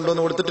കഷ്ടപ്പെട്ട്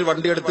കൊണ്ടുവന്ന് കൊടുത്തിട്ട്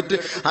വണ്ടി എടുത്തിട്ട്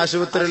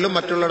ആശുപത്രിയിലും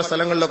മറ്റുള്ള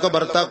സ്ഥലങ്ങളിലൊക്കെ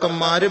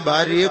ഭർത്താക്കന്മാര്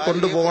ഭാര്യയെ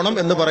കൊണ്ടുപോകണം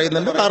എന്ന്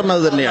പറയുന്നുണ്ട്. കാരണം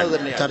അത്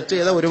തന്നെയാണ്. ചർച്ച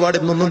ചെയ്താൽ ഒരുപാട്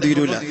ഇന്നൊന്നും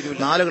തീരൂല,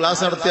 4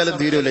 ക്ലാസ് നടത്തിയാലും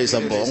തീരൂല ഈ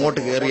സംഭവം.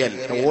 അങ്ങോട്ട് കയറിയാൽ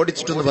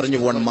ഓടിച്ചിട്ടൊന്ന് പറഞ്ഞു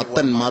പോകണം,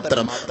 മത്തൻ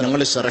മാത്രം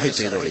ഞങ്ങൾ ശർഹ്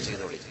ചെയ്തോളി.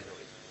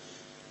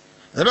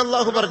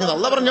 അല്ലാഹു പറഞ്ഞത്,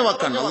 അള്ളാഹ് പറഞ്ഞ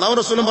വാക്കാണ്. അള്ളാഹു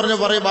റസൂലും പറഞ്ഞ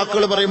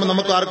വാക്കുകൾ പറയുമ്പോൾ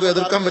നമുക്ക് ആർക്കും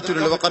എതിർക്കാൻ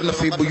പറ്റില്ലല്ലോ. വഖർന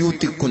ഫീ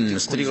ബുയൂത്തികുൻ,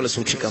 സ്ത്രീകളെ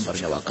സൂക്ഷിക്കാൻ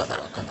പറഞ്ഞ വാക്കാണ്.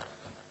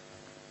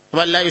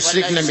 വല്ലാ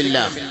യുശ്രിക്ന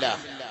ബില്ലാഹ്.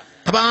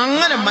 അപ്പൊ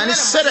അങ്ങനെ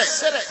മനുഷ്യരെ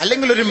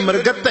അല്ലെങ്കിൽ ഒരു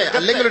മൃഗത്തെ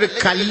അല്ലെങ്കിൽ ഒരു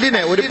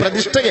കല്ലിനെ, ഒരു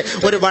പ്രതിഷ്ഠയെ,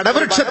 ഒരു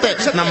വടവൃക്ഷത്തെ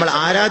നമ്മൾ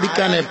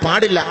ആരാധിക്കാനേ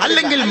പാടില്ല.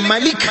 അല്ലെങ്കിൽ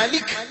മലിക്,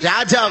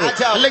 രാജാവ്,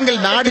 അല്ലെങ്കിൽ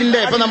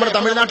നാടിന്റെ, ഇപ്പൊ നമ്മുടെ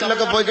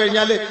തമിഴ്നാട്ടിലൊക്കെ പോയി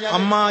കഴിഞ്ഞാൽ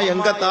അമ്മ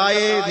എങ്ക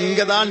തായേ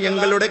നീങ്കതാൻ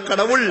ഞങ്ങളുടെ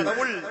കടവുൾ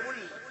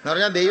എന്ന്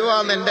പറഞ്ഞാൽ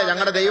ദൈവമാണ്,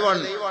 ഞങ്ങളുടെ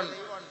ദൈവമാണ്,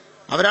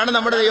 അവരാണ്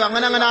നമ്മുടെ ദൈവം.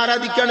 അങ്ങനെ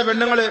ആരാധിക്കാണ്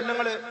പെണ്ണുങ്ങള്.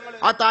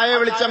 ആ തായെ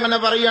വിളിച്ച് അങ്ങനെ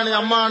പറയുകയാണ്,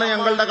 അമ്മാണ്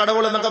ഞങ്ങളുടെ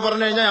കടവുൾ എന്നൊക്കെ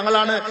പറഞ്ഞു കഴിഞ്ഞാൽ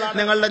ഞങ്ങളാണ്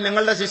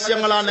നിങ്ങളുടെ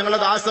ശിഷ്യങ്ങളാണ്, നിങ്ങളുടെ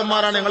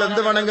ദാസന്മാരാണ്, ഞങ്ങൾ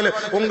എന്ത് വേണമെങ്കിലും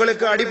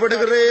ഉങ്ങൾക്ക്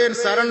അടിപെടുகிறேൻ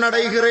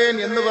ശരണടയുகிறേൻ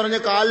എന്ന് പറഞ്ഞ്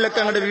കാലിലൊക്കെ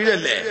അങ്ങോട്ട്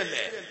വീഴല്ലേ?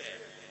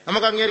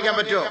 നമുക്ക് അംഗീകരിക്കാൻ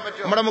പറ്റുമോ?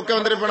 നമ്മുടെ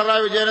മുഖ്യമന്ത്രി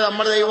പിണറായി വിജയൻ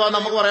നമ്മുടെ ദൈവമാണ്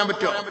നമുക്ക് പറയാൻ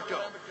പറ്റുമോ?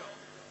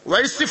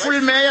 വൈസിഫുൾ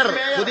മേയർ,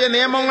 പുതിയ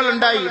നിയമങ്ങൾ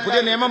ഉണ്ടായി, പുതിയ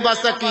നിയമം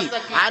പാസാക്കി.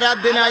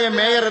 ആരാധ്യനായ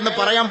മേയർ എന്ന്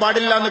പറയാൻ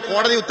പാടില്ല എന്ന്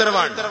കോടതി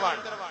ഉത്തരവാണ്.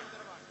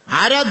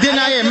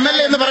 ആരാധ്യനായ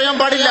MLA എന്ന് പറയാൻ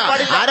പാടില്ല,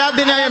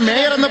 ആരാധ്യനായ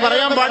മേയർ എന്ന്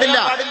പറയാൻ പാടില്ല.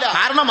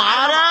 കാരണം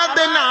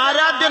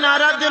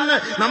ആരാധ്യൻ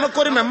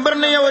നമുക്കൊരു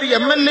മെമ്പറിനെയോ ഒരു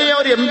MLA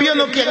ഒരു MP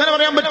നോക്കി എങ്ങനെ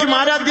പറയാൻ പറ്റും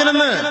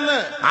ആരാധ്യനെന്ന്?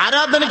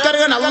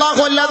 ആരാധനക്കറിയാൻ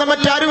അള്ളാഹു അല്ലാതെ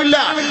മറ്റാരുമില്ല,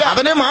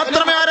 അവനെ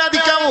മാത്രമേ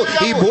ആരാധിക്കാവൂ.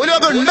 ഈ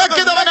ഭൂലോകം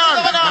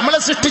ഉണ്ടാക്കിയതവനാണ്, നമ്മളെ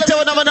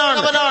സൃഷ്ടിച്ചവനവനാണ്.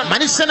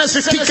 മനുഷ്യനെ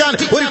സൃഷ്ടിക്കാൻ,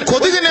 ഒരു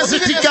കൊതുകിനെ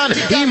സൃഷ്ടിക്കാൻ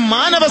ഈ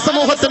മാനവ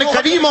സമൂഹത്തിന്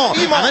കഴിയുമോ?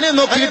 അവനെ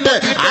നോക്കിയിട്ട്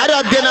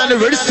ആരാധ്യനാണ്,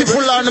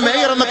 വെളിച്ചിഫുള്ളാണ്,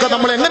 മേയർ എന്നൊക്കെ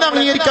നമ്മൾ എങ്ങനെ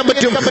അംഗീകരിക്കാൻ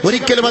പറ്റും?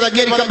 ഒരിക്കലും അത്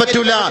അംഗീകരിക്കാൻ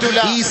പറ്റൂല.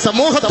 ഈ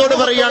സമൂഹത്തോട്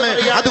പറയാണ്,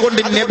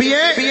 അതുകൊണ്ട്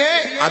നബിയെ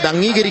അത്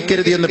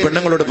അംഗീകരിക്കരുത് എന്ന്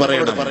പെണ്ണുങ്ങളോട്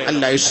പറയണം.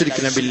 അല്ല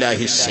യുശ്രിക്ന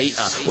ബില്ലാഹി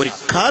ശൈഅ, ഒരു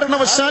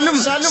കാരണവശാലും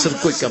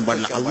ശിർക്ക് വയ്ക്കാൻ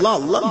പാടില്ല.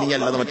 അല്ലാഹ് നീ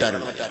അല്ലാതെ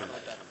മറ്റാരും.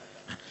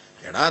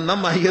 എടാ, എന്നാ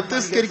മയ്യത്ത്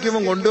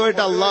നിസ്കരിക്കുമ്പോൾ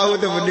കൊണ്ടുപോയിട്ട്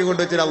അള്ളാഹുവിന്റെ മുന്നിൽ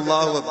കൊണ്ടുവച്ചിട്ട്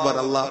അള്ളാഹു അക്ബർ,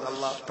 അള്ളാഹ്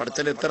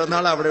പഠിച്ചാൽ ഇത്ര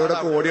നാൾ അവിടെ ഇവിടെ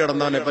ഓടി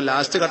നടന്നവനെ ഇപ്പൊ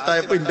ലാസ്റ്റ്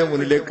കട്ടായപ്പോ ഇന്റെ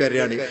മുന്നിലേക്ക്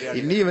കയറിയാണ്.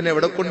 ഇനി ഇവൻ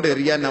എവിടെ കൊണ്ട്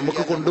എറിയാൻ?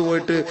 നമുക്ക്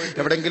കൊണ്ടുപോയിട്ട്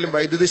എവിടെങ്കിലും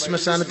വൈദ്യുതി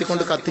ശ്മശാനത്തിൽ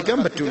കൊണ്ട് കത്തിക്കാൻ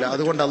പറ്റൂല.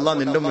 അതുകൊണ്ട് അള്ളാഹ്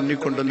നിന്റെ മുന്നിൽ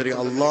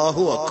കൊണ്ടുവന്നിരിക്കും.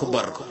 അള്ളാഹു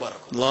അക്ബർ,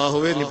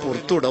 അള്ളാഹുവെ നീ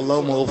പുറത്തുവിട്,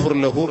 അള്ളാഹു മഗ്ഫിർ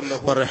ലഹു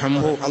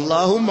വർഹംഹു,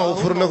 അള്ളാഹു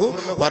മഗ്ഫിർ ലഹു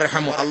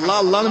വർഹംഹു.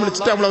 അള്ളാഹ്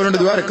വിളിച്ചിട്ട് നമ്മൾ അവനോട്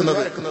ദുആ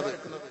എടുക്കുന്നത്.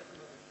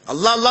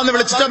 അള്ളാഹ്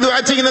വിളിച്ചിട്ടാണ് ദുആ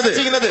ചെയ്യുന്നത്.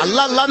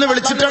 അള്ളാഹ്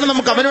വിളിച്ചിട്ടാണ്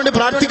നമുക്ക് അവന് വേണ്ടി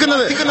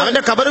പ്രാർത്ഥിക്കുന്നത്.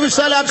 അവന്റെ ഖബർ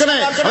വിശാലാക്കണേ,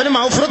 അവന്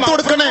മഗ്ഫിറത്ത്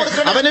കൊടുക്കണേ,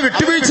 അവന്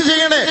വിട്ടുവീഴ്ച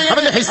ചെയ്യണേ,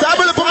 അവന്റെ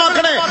ഹിസാബ്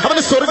എളുപ്പമാക്കണേ,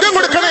 അവന് സ്വർഗം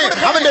കൊടുക്കണേ,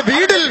 അവന്റെ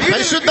വീടിൽ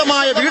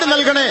പരിശുദ്ധമായ വീട്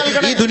നൽകണേ.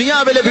 ഈ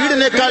ദുനിയാവിലെ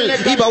വീടിനേക്കാൾ,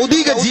 ഈ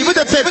ഭൗതിക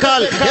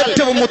ജീവിതത്തെക്കാൾ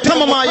ഏറ്റവും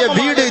ഉത്തമമായ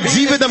വീട്,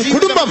 ജീവിതം,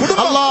 കുടുംബം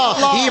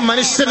അല്ലാഹ് ഈ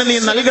മനുഷ്യന് നീ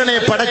നൽകണേ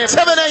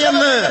പടച്ചവനെ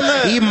എന്ന്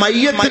ഈ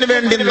മയ്യത്തിന്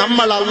വേണ്ടി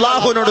നമ്മൾ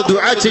അള്ളാഹുവിനോട്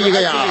ദുആ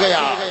ചെയ്യുകയാണ്.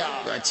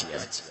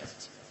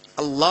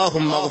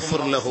 اللهم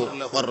اغفر له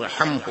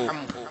وارحمه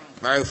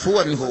واعف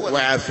عنه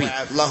وعافه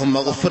اللهم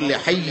اغفر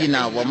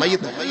لحينا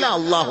وميتنا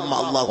اللهم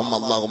اللهم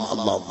اللهم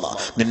الله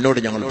നിന്നോട്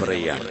ഞങ്ങൾ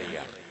പറയുകയാണ്,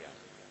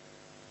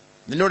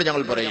 നിന്നോട്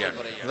ഞങ്ങൾ പറയുകയാണ്.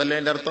 അതല്ലേ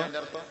എന്റെ അർത്ഥം?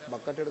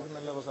 ബക്കറ്റ്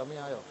എടുക്കുന്നല്ല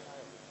സമയമായോ?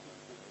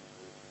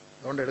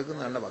 അതുകൊണ്ട്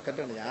എടുക്കുന്നതാണ്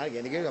ബക്കറ്റാണ്.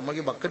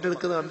 നമുക്ക് ബക്കറ്റ്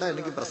എടുക്കുന്നത് കണ്ടാ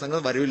എനിക്ക് പ്രസംഗം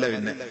വരില്ല.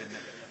 പിന്നെ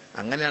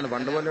അങ്ങനെയാണ്,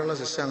 പണ്ട് പോലെയുള്ള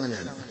ശിഷ്യ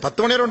അങ്ങനെയാണ്. 10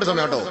 മണി വരെ ഉണ്ട്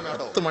സമയം കേട്ടോ.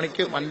 10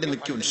 മണിക്ക് വണ്ടി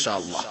നിൽക്കും ഇൻഷാ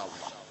അല്ലാഹ്.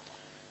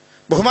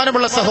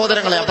 ബഹുമാനമുള്ള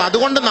സഹോദരങ്ങളെ, അപ്പൊ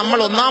അതുകൊണ്ട് നമ്മൾ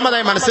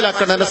ഒന്നാമതായി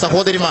മനസ്സിലാക്കേണ്ട എന്റെ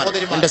സഹോദരിമാർ,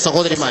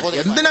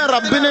 എന്തിനാ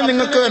റബ്ബിന്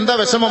നിങ്ങൾക്ക് എന്താ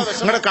വിഷമം?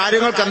 നിങ്ങളുടെ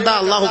കാര്യങ്ങൾക്ക് എന്താ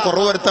അള്ളാഹു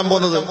കുറവ് വരുത്താൻ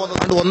പോകുന്നത്?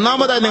 അതുകൊണ്ട്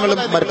ഒന്നാമതായി നിങ്ങൾ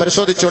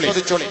പരിശോധിച്ചോളി.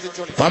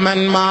 ഫമൻ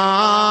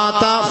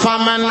മാത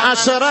ഫമൻ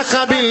അശ്റക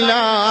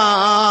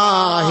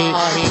ബില്ലാഹി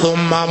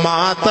ثم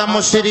മാത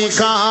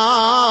മുശ്രികാ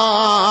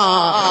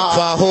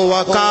ഫഹുവ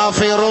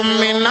കാഫിറുൻ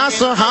മിൻ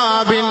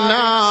അസ്ഹാബിൻ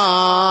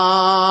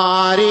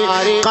നാരി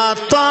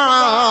ഖത്താ.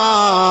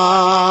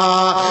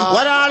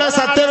 ഒരാളെ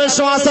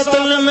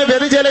സത്യവിശ്വാസത്തിൽ നിന്ന്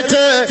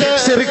വ്യതിചലിച്ച്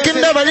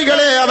ശിർക്കിന്റെ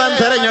വഴികളെ അവൻ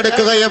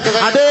തെരഞ്ഞെടുക്കുകയും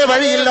അതേ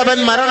വഴിയിൽ അവൻ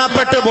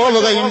മരണപ്പെട്ടു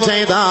പോവുകയും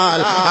ചെയ്താൽ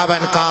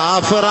അവൻ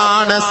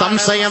കാഫിറാണ്,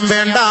 സംശയം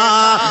വേണ്ട.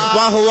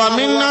 വഹുവ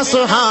മിൻ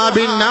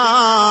അസ്ഹാബിൻ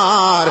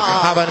നാർ,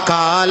 അവൻ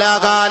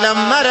കാലാകാലം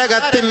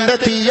നരകത്തിന്റെ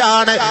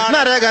തീയാണ്,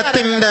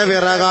 നരകത്തിന്റെ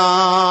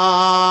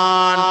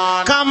വിറകാൻ.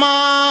 കമാ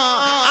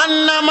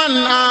അന്ന മൻ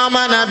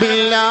ആമന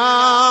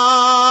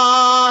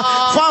ബില്ലാഹ്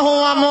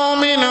ഫഹുവ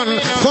മുഅ്മിനുൻ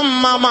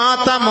ثم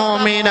مات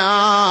مؤمنا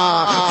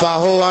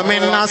فهو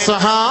من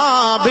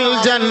أصحاب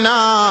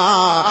الجنة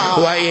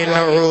وإن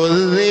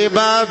عذب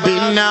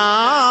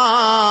بالنار.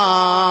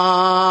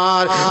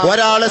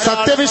 ഒരാൾ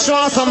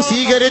സത്യവിശ്വാസം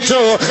സ്വീകരിച്ചു,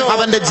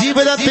 അവന്റെ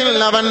ജീവിതത്തിൽ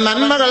അവൻ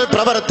നന്മകൾ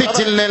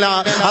പ്രവർത്തിച്ചില്ല,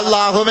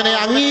 അള്ളാഹുവിനെ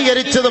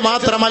അംഗീകരിച്ചത്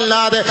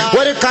മാത്രമല്ലാതെ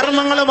ഒരു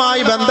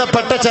കർമ്മങ്ങളുമായി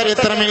ബന്ധപ്പെട്ട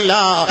ചരിത്രമില്ല.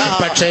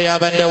 പക്ഷേ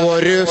അവന്റെ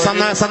ഒരു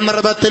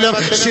സന്ദർഭത്തിലും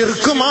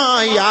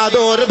ശിർക്കുമായി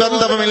യാതൊരു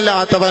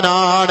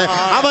ബന്ധവുമില്ലാത്തവനാണ്,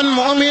 അവൻ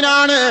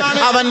മുഅ്മിനാണ്.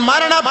 അവൻ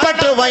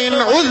മരണപ്പെട്ടു വൈൻ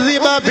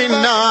ഉദ്ദിബ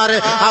ബിന്നാർ,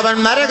 അവൻ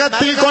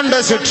നരകത്തിൽ കൊണ്ട്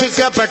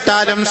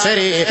ശിക്ഷിക്കപ്പെട്ടാലും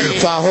ശരി,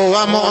 ഫഹുവ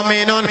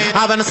മുഅ്മിനുൻ,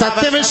 അവൻ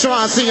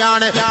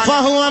സത്യവിശ്വാസിയാണ്.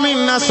 ഫഹുവ മിൻ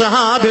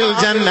അസ്ഹാബിൽ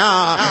ജന്ന,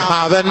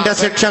 അവന്റെ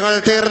ശിക്ഷകൾ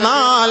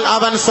തീർന്നാൽ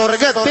അവൻ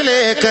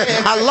സ്വർഗത്തിലേക്ക്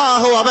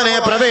അല്ലാഹു അവനെ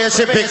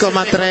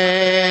പ്രവേശിപ്പിക്കുമത്രേ.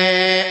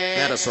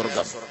 നേരെ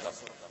സ്വർഗം.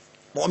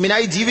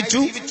 മുഅ്മിനായി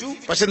ജീവിച്ചു,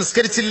 പക്ഷെ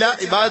നിസ്കരിച്ചില്ല,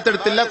 ഇബാദത്ത്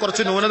എടുത്തില്ല,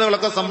 കുറച്ച്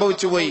ന്യൂനതകളൊക്കെ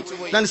സംഭവിച്ചു പോയി,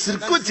 എന്നാൽ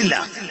ശിർക്ക് വെച്ചില്ല.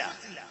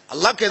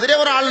 അള്ളാഹ്ക്കെതിരെ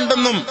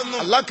ഒരാളുണ്ടെന്നും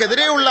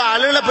അള്ളാഹ്ക്കെതിരെയുള്ള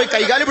ആളുകളെ പോയി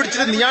കൈകാലി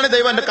പിടിച്ചിട്ട് നീയാണ്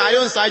ദൈവം എന്റെ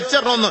കാര്യം സാധിച്ചു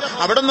തരണമെന്ന്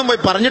അവിടെ ഒന്നും പോയി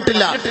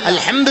പറഞ്ഞിട്ടില്ല.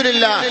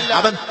 അൽഹംദുലില്ലാഹ്,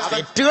 അവൻ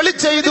തെറ്റുകൾ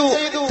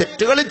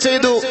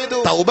ചെയ്തു,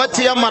 തൗബ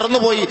ചെയ്യാൻ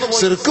മറന്നുപോയി,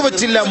 ശിർക്ക്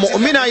വെച്ചില്ല,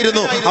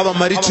 മുഅ്മിനായിരുന്നു, അവൻ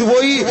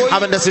മരിച്ചുപോയി.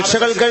 അവന്റെ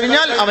ശിക്ഷകൾ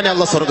കഴിഞ്ഞാൽ അവനെ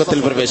അള്ളാഹ്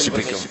സ്വർഗത്തിൽ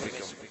പ്രവേശിപ്പിക്കും.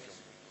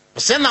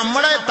 പക്ഷെ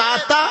നമ്മുടെ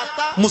താത്ത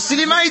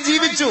മുസ്ലിമായി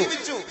ജീവിച്ചു,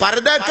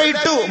 പർദയൊക്കെ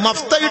ഇട്ടു,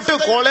 മഫ്ത ഇട്ടു,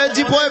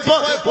 കോളേജിൽ പോയപ്പോ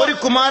ഒരു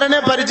കുമാരനെ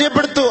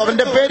പരിചയപ്പെടുത്തു,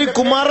 അവന്റെ പേര്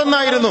കുമാർ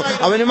എന്നായിരുന്നു.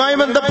 അവനുമായി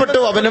ബന്ധപ്പെട്ടു,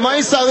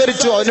 അവനുമായി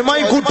സഹകരിച്ചു,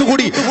 അവനുമായി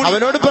കൂട്ടുകൂടി.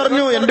 അവനോട്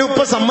പറഞ്ഞു, എന്റെ ഉപ്പ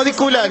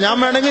സമ്മതിക്കൂല, ഞാൻ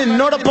വേണമെങ്കിൽ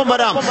എന്നോടൊപ്പം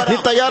വരാം, നീ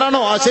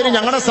തയ്യാറാണോ? ആ ശരി,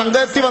 ഞങ്ങളുടെ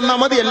സംഘത്തിൽ വന്നാൽ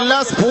മതി, എല്ലാ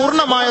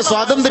പൂർണ്ണമായ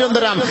സ്വാതന്ത്ര്യം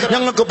തരാം,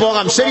 ഞങ്ങൾക്ക്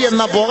പോകാം. ശരി,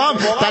 എന്നാ പോകാം.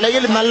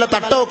 തലയിൽ നല്ല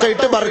തട്ടമൊക്കെ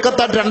ഇട്ട്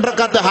ബർക്കത്തായിട്ട് 2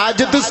 റക്അത്ത്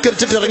ഹാജത്ത്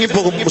സ്കരിച്ചിട്ട്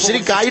ഇറങ്ങിപ്പോകും.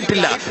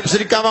 മുശ്രിക്കായിട്ടില്ല,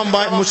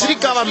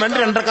 മുശ്രിക്കാവാൻ വേണ്ടി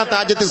 2 രണ്ടരക്കാത്ത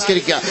ഹാജത്ത്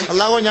നിസ്കരിക്കുക.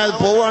 അല്ലാഹു ഞാൻ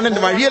പോവാണ്,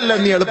 എന്റെ വഴിയല്ല,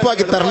 നീ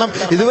എളുപ്പമാക്കി തരണം.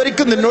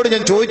 ഇതുവരെയ്ക്കും നിന്നോട്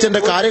ഞാൻ ചോദിച്ച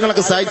എന്റെ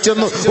കാര്യങ്ങളൊക്കെ സഹായിച്ചു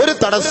തന്നു. ഒരു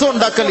തടസ്സം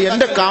ഉണ്ടാക്കൽ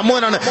എന്റെ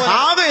കാമുകനാണ്.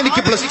 ആകെ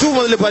എനിക്ക് +2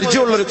 മുതൽ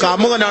പരിചയമുള്ള ഒരു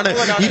കാമുകനാണ്.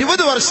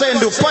 20 വർഷം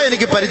എന്റെ ഉപ്പ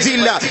എനിക്ക്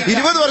പരിചയമില്ല,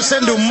 20 വർഷം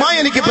എന്റെ ഉമ്മ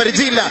എനിക്ക്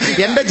പരിചയമില്ല,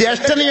 എന്റെ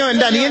ജ്യേഷ്ഠനെയോ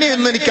എന്റെ അനിയനെയോ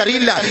ഒന്നും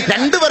എനിക്കറിയില്ല.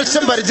 2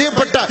 വർഷം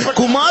പരിചയപ്പെട്ട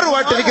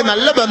കുമാറുമായിട്ട് എനിക്ക്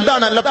നല്ല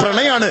ബന്ധമാണ്, നല്ല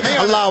പ്രണയമാണ്.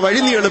 അള്ളാഹ് വഴി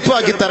നീ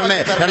എളുപ്പമാക്കി തരണേ.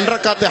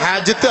 രണ്ടരക്കാത്ത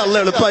ഹാജത്ത്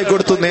അള്ളാഹ് എളുപ്പമാക്കി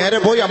കൊടുത്തു. നേരെ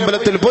പോയി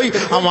അമ്പലത്തിൽ പോയി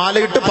ആ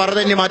മാലയിട്ട് പറഞ്ഞ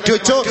ഇനി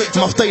മാറ്റിവെച്ചോ,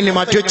 മഫ്ത ഇനി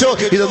മാറ്റിവെച്ചോ,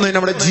 ഇതൊന്നും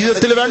നമ്മുടെ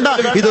ജീവിതത്തിൽ വേണ്ട,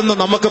 ഇതൊന്നും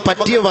നമുക്ക്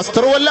പറ്റിയ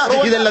വസ്ത്രമല്ല,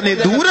 ഇതെല്ലാം നീ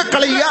ദൂരെ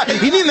കളയുക.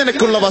 ഇനി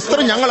നിനക്കുള്ള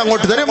വസ്ത്രം ഞങ്ങൾ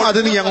അങ്ങോട്ട് തരും, അത്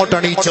നീ അങ്ങോട്ട്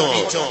അണിയിച്ചോ.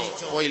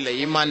 പോയില്ല,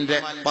 ഈമാന്റെ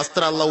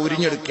വസ്ത്രം അള്ളാഹ്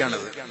ഉരിഞ്ഞെടുക്കുകയാണ്.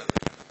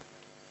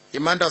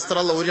 ഈമാന്റെ വസ്ത്രം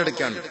അള്ളാഹ്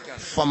ഉരിഞ്ഞെടുക്കുകയാണ്.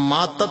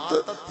 ഫമാതത്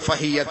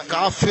ഫഹിയ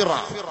കാഫിറ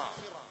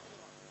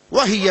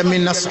വഹിയ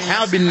മിൻ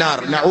അസ്ഹാബിൻ നാർ.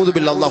 നഊദു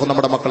ബില്ലാഹ്. അല്ലാഹു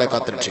നമ്മുടെ മക്കളെ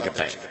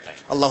കാത്തുരക്ഷിക്കട്ടെ.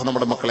 അല്ലാഹു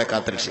നമ്മുടെ മക്കളെ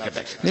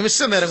കാത്തുരക്ഷിക്കട്ടെ. നിമിഷ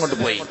നേരം കൊണ്ട്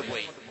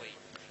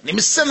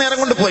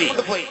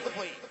പോയി.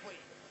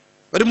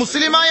 ഒരു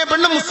മുസ്ലിമായ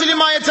പെണ്ണ്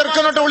മുസ്ലിമായ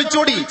ചെറുക്കനോട്ട്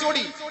ഒളിച്ചോടി.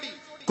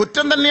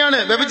 കുറ്റം തന്നെയാണ്.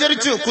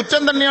 വ്യഭിചരിച്ചു,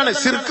 കുറ്റം തന്നെയാണ്.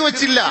 ശിർക്ക്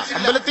വെച്ചില്ല,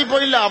 അമ്പലത്തിൽ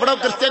പോയില്ല, അവിടെ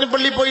ക്രിസ്ത്യാനി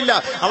പള്ളിയിൽ പോയില്ല,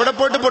 അവിടെ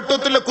പോയിട്ട്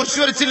പൊട്ടുത്തില്ല, കുരിശ്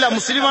വരച്ചില്ല,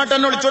 മുസ്ലിമായിട്ട്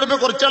തന്നെ ഒളിച്ചോടിപ്പോ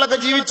കുറച്ചാളൊക്കെ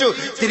ജീവിച്ചു,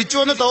 തിരിച്ചു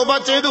വന്ന് തൗബ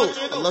ചെയ്തു.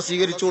 അള്ളാഹ്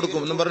സ്വീകരിച്ചു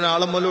കൊടുക്കും എന്നും പറഞ്ഞ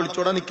ആളെ പോലെ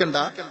ഒളിച്ചോടാൻ നിൽക്കണ്ട.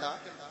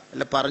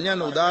 അല്ല,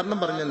 പറഞ്ഞാണ്, ഉദാഹരണം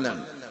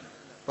പറഞ്ഞെന്നാണ്.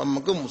 അപ്പൊ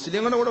നമുക്ക്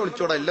മുസ്ലിങ്ങളുടെ കൂടെ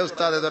ഒളിച്ചോടാം. ഇല്ല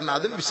ഉസ്താദ് പറഞ്ഞാൽ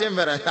അത് വിഷയം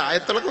വരാൻ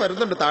ആയത്തിളൊക്കെ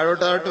വരുന്നുണ്ട്,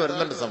 താഴോട്ടായിട്ട്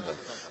വരുന്നുണ്ട് സംഭവം.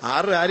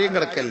 ആരെയും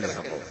കിടക്കല്ലേ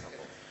സംഭവം.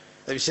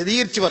 അത്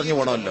വിശദീകരിച്ച് പറഞ്ഞു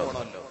പോണമല്ലോ.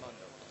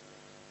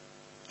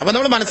 അപ്പൊ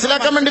നമ്മൾ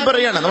മനസ്സിലാക്കാൻ വേണ്ടി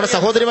പറയാണ്, നമ്മുടെ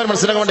സഹോദരിമാർ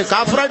മനസ്സിലാക്കാൻ വേണ്ടി.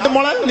 കാഫിറായിട്ട്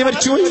മോളെ നീ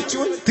മരിച്ചുപോയി,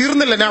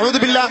 തീർന്നില്ല, നഊദു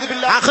ബില്ലാഹ്.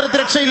 ആഖിറത്ത്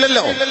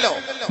രക്ഷയില്ലല്ലോ.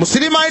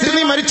 മുസ്ലിമായിട്ട്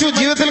നീ മരിച്ചു,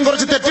 ജീവിതത്തിൽ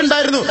കുറച്ച്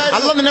തെറ്റുണ്ടായിരുന്നു,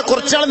 അള്ളാഹ് നിന്നെ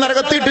കുറച്ചാൾ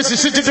നരകത്തിയിട്ട്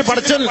ശിക്ഷിച്ചിട്ട്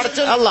പഠിച്ചൻ.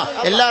 അള്ളാഹ്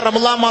എല്ലാ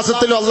റമളാൻ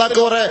മാസത്തിലും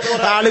അള്ളാഹ്ക്ക് കുറെ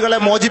ആളുകളെ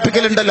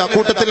മോചിപ്പിക്കലുണ്ടല്ലോ.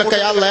 അക്കൂട്ടത്തിലൊക്കെ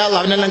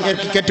അവനെല്ലാം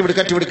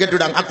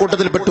കെട്ടിവിടാം,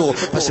 അക്കൂട്ടത്തിൽ പെട്ടുപോകും.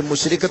 പക്ഷെ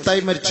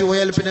മുശ്രിക്കത്തായി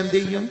മരിച്ചുപോയാൽ പിന്നെ എന്ത്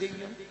ചെയ്യും?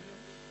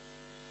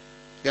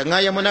 ഗംഗാ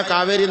യമുന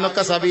കാവേരി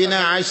എന്നൊക്കെ സബീന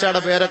ആയിഷയുടെ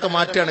പേരൊക്കെ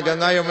മാറ്റുകയാണ്.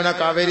 ഗംഗാ യമുന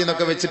കാവേരി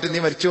എന്നൊക്കെ വെച്ചിട്ട് നീ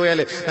മരിച്ചുപോയാൽ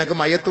നിനക്ക്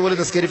മയ്യത്ത് പോലും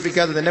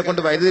നിസ്കരിപ്പിക്കാതെ നിന്നെ കൊണ്ട്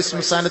വൈദ്യുതി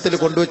ശ്മശാനത്തിൽ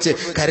കൊണ്ടുവച്ച്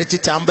കരച്ച്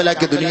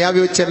ചാമ്പലാക്കി.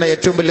 ദുനിയാവിൽ വെച്ച് തന്നെ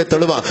ഏറ്റവും വലിയ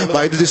തെളിവാ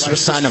വൈദ്യുതി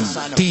ശ്മശാനം,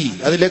 തീ.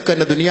 അതിലേക്ക്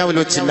തന്നെ ദുനിയാവിൽ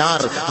വെച്ച്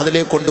നാർ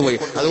അതിലേക്ക് കൊണ്ടുപോയി.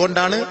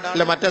 അതുകൊണ്ടാണ്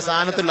അല്ല മറ്റേ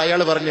സാധനത്തിൽ അയാൾ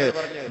പറഞ്ഞ്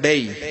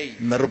ഡേയ്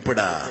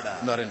നെറുപ്പിടാ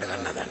എന്ന് പറയേണ്ട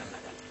കാരണം അതാണ്.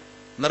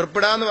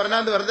 നെറുപ്പിടാന്ന്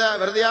പറഞ്ഞാൽ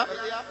വെറുതെയാ.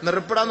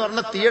 നെറുപ്പിടാന്ന്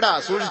പറഞ്ഞ തീടാ,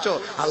 സൂക്ഷിച്ചോ.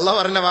 അള്ളാഹ്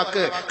പറഞ്ഞ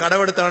വാക്ക്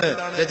കടമെടുത്താണ്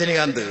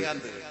രജനികാന്ത്.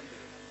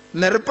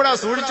 നെറുപ്പടാ,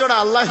 സൂക്ഷിച്ചോടാ.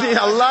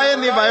 അള്ളാഹെ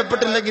നീ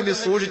ഭയപ്പെട്ടില്ലെങ്കിൽ നീ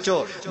സൂക്ഷിച്ചോ,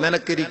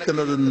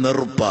 നിനക്കിരിക്കുന്നത്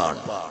നെറുപ്പാണ്.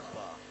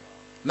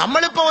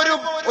 നമ്മളിപ്പോ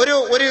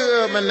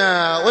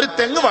ഒരു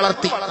തെങ്ങ്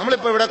വളർത്തി.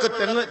 നമ്മളിപ്പോ ഇവിടെയൊക്കെ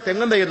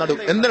തെങ്ങും തൈ നടും.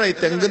 എന്താണ് ഈ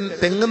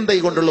തെങ്ങും തൈ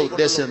കൊണ്ടുള്ള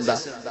ഉദ്ദേശം എന്താ?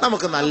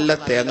 നമുക്ക് നല്ല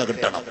തേങ്ങ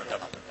കിട്ടണം,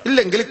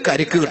 ഇല്ലെങ്കിൽ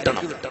കരിക്ക്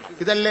കിട്ടണം.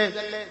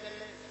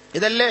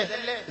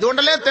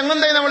 ഇതുകൊണ്ടല്ലേ തെങ്ങും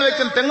തൈ നമ്മൾ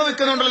വെക്കും. തെങ്ങ്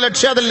വെക്കുന്നുണ്ടല്ലോ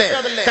ലക്ഷ്യം അതല്ലേ,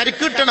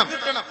 കരിക്ക് കിട്ടണം,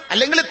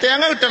 അല്ലെങ്കിൽ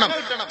തേങ്ങ കിട്ടണം.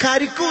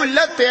 കരിക്കും ഇല്ല,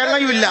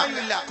 തേങ്ങയും ഇല്ല.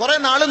 കുറെ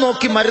നാള്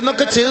നോക്കി,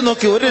 മരുന്നൊക്കെ ചെയ്ത്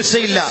നോക്കി, ഒരു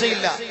രക്ഷയില്ല.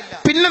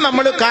 പിന്നെ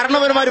നമ്മൾ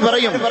കാരണവന്മാര്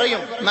പറയും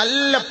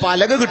നല്ല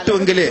പലക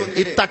കിട്ടുമെങ്കിൽ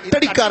ഈ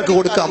തട്ടടിക്കാർക്ക്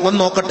കൊടുക്കാം, വന്ന്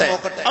നോക്കട്ടെ.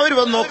 അവര്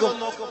വന്ന് നോക്കും,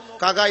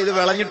 കാക്ക ഇത്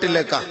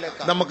വിളഞ്ഞിട്ടില്ലേക്കാ,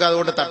 നമുക്ക്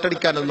അതുകൊണ്ട്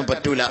തട്ടടിക്കാനൊന്നും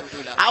പറ്റൂല.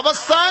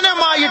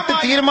 അവസാനമായിട്ട്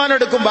തീരുമാനം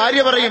എടുക്കും.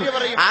 ഭാര്യ പറയും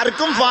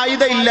ആർക്കും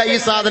ഫായിദ ഇല്ല, ഈ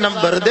സാധനം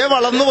വെറുതെ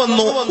വളർന്നു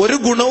വന്നു, ഒരു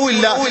ഗുണവും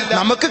ഇല്ല.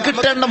 നമുക്ക്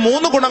കിട്ടേണ്ട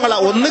 3 ഗുണങ്ങളാ.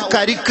 ഒന്ന്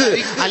കരിക്ക്,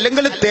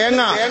 അല്ലെങ്കിൽ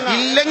തേങ്ങ,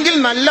 ഇല്ലെങ്കിൽ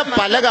നല്ല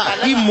പലക.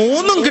 ഈ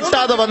 3ഉം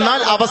കിട്ടാതെ വന്നാൽ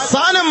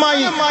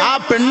അവസാനമായി ആ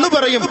പെണ്ണ്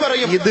പറയും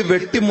ഇത്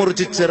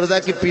വെട്ടിമുറിച്ച്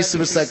ചെറുതാക്കി പീസ്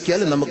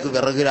പീസാക്കിയാൽ നമുക്ക്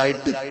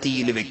വിറകിലായിട്ട്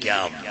തീയിൽ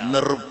വെക്കാം.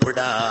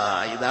 നെറുപ്പിടാ,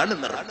 ഇതാണ്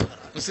നെറുപ്പ്.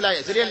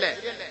 മനസ്സിലായോ? ശരിയല്ലേ?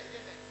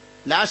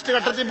 ലാസ്റ്റ്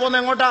ഘട്ടത്തിൽ പോകുന്ന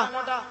എങ്ങോട്ടാ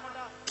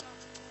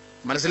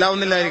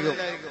മനസ്സിലാവുന്നില്ലായിരിക്കും.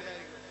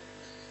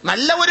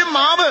 നല്ല ഒരു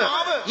മാവ്,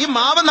 ഈ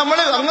മാവ് നമ്മൾ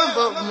അങ്ങ്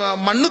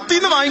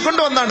മണ്ണുത്തിന്ന്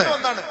വാങ്ങിക്കൊണ്ട് വന്നാണ്.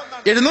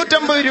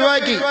 750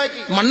 രൂപയ്ക്ക്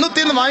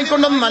മണ്ണുത്തിന്ന്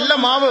വാങ്ങിക്കൊണ്ടുവന്ന് നല്ല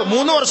മാവ്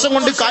 3 വർഷം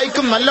കൊണ്ട്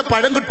കായ്ക്കും, നല്ല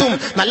പഴം കിട്ടും,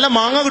 നല്ല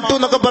മാങ്ങ കിട്ടും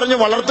എന്നൊക്കെ പറഞ്ഞ്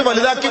വളർത്ത്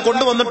വലുതാക്കി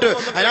കൊണ്ടുവന്നിട്ട്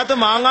അതിനകത്ത്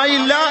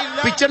മാങ്ങായില്ല,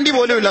 പിച്ചണ്ടി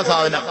പോലും ഇല്ല,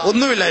 സാധനം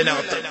ഒന്നുമില്ല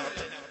അതിനകത്ത്.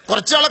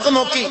 കുറച്ചാളൊക്കെ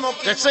നോക്കി,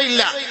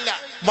 രക്ഷയില്ല.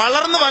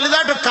 വളർന്ന്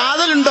വലുതായിട്ട്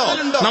കാതലുണ്ടോ,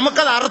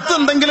 നമുക്കത് അറുത്ത്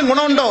എന്തെങ്കിലും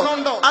ഗുണമുണ്ടോ,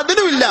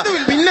 അതിനുമില്ല.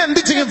 പിന്നെ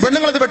എന്ത് ചെയ്യും?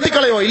 പെണ്ണുങ്ങൾ അത്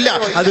വെട്ടിക്കളയോ? ഇല്ല,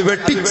 അത്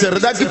വെട്ടി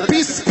ചെറുതാക്കി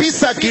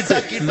പീസാക്കിയിട്ട്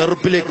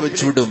നെറുപ്പിലേക്ക്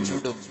വെച്ചുവിടും,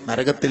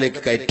 നരകത്തിലേക്ക്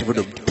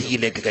കയറ്റിവിടും,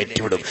 തീയിലേക്ക്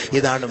കയറ്റിവിടും.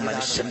 ഇതാണ്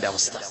മനുഷ്യന്റെ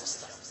അവസ്ഥ.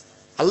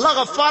 അള്ളാഹ്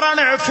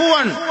ഗഫാറാണ്,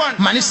 അഫ്വാൻ.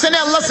 മനുഷ്യനെ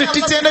അള്ളാഹ്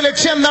സൃഷ്ടിച്ചതിന്റെ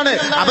ലക്ഷ്യം എന്താണ്?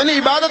 അവന്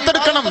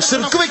ഇബാദത്തെടുക്കണം,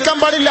 ശിർക്ക് വെക്കാൻ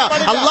പാടില്ല,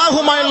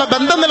 അള്ളാഹുമായുള്ള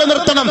ബന്ധം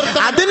നിലനിർത്തണം.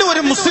 അതിന്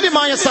ഒരു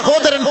മുസ്ലിമായ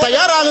സഹോദരൻ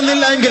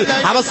തയ്യാറാകുന്നില്ല എങ്കിൽ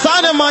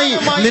അവസാനമായി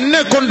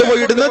നിന്നെ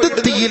കൊണ്ടുപോയി ഇടുന്നത്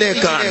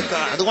തീയിലേക്കാണ്.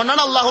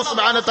 അതുകൊണ്ടാണ് അള്ളാഹു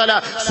സുബ്ഹാനഹു വ തആല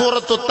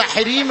സൂറത്തു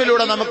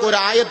തഹരീമിലൂടെ നമുക്ക് ഒരു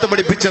ആയത്ത്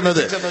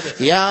പഠിപ്പിച്ചത്.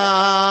 യാ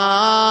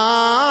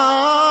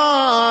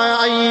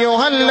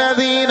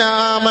അയ്യുഹല്ലദീന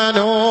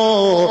ആമനൂ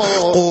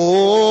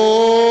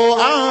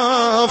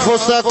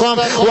أنفسكم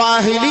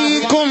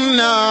وأهليكم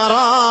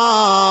نارا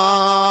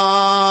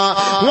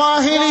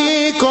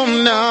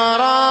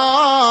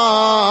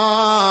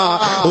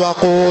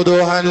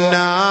وقودها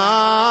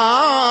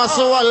الناس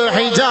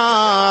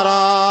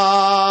والحجارة.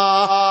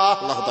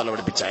 الله تعالى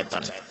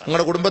പഠിപ്പിച്ചായത്താണ്.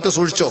 നിങ്ങളുടെ കുടുംബത്തെ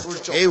സൂക്ഷിച്ചോ.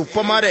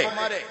 ഉപ്പമാരെ,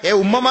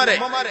 ഉമ്മമാരെ,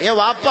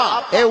 വാപ്പ,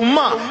 ഉമ്മ,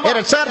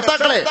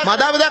 രക്ഷകർത്താക്കളെ,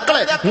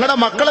 മാതാപിതാക്കളെ, നിങ്ങളുടെ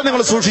മക്കളെ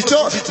നിങ്ങൾ സൂക്ഷിച്ചോ.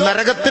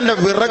 നരകത്തിന്റെ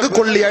വിറക്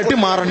കൊള്ളിയായിട്ട്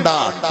മാറണ്ട.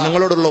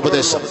 നിങ്ങളോടുള്ള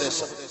ഉപദേശം.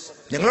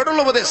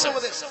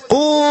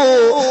 ഖൂ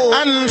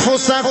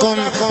അൻഫുസകും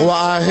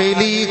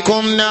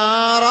വഅഹ്ലീകും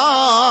നാറാ.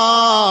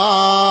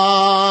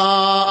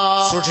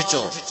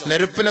 സൂക്ഷിച്ചോ,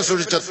 നെരുപ്പിനെ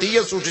സൂക്ഷിച്ചോ,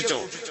 തീയെ സൂക്ഷിച്ചോ.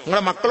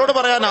 നിങ്ങളുടെ മക്കളോട്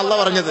പറയാൻ അള്ളാഹ്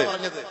പറഞ്ഞത്,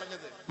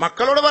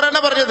 മക്കളോട് പറയാനാ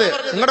പറഞ്ഞത്,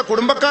 നിങ്ങളുടെ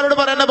കുടുംബക്കാരോട്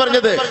പറയാനാ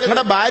പറഞ്ഞത്,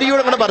 നിങ്ങളുടെ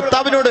ഭാര്യയോട്, നിങ്ങളുടെ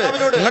ഭർത്താവിനോട്,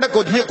 നിങ്ങളുടെ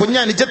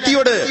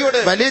കുഞ്ഞനുജത്തിയോട്,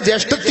 വലിയ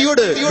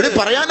ജ്യേഷ്ഠത്തിയോട് ഇവിടെ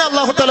പറയാനാ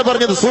അല്ലാഹു തആല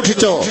പറഞ്ഞത്.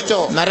 സൂക്ഷിച്ചോ,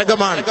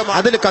 നരകമാണ്.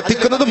 അതിൽ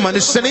കത്തിക്കുന്നത്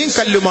മനുഷ്യനെയും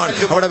കല്ലുമാണ്.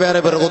 അവിടെ വേറെ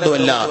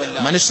വിറകൊന്നുമല്ല.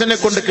 മനുഷ്യനെ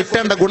കൊണ്ട്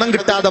കിട്ടേണ്ട ഗുണം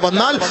കിട്ടാതെ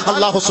വന്നാൽ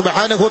അല്ലാഹു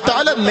സുബ്ഹാനഹു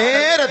തആല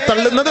നേരെ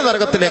തള്ളുന്നത്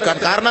നരകത്തിലേക്കാണ്.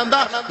 കാരണം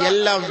എന്താ?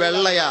 എല്ലാം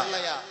വെള്ളയാ,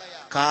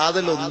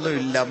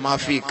 കാതലൊന്നുമില്ല.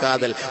 മാഫി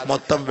കാതൽ,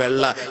 മൊത്തം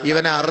വെള്ള.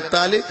 ഇവനെ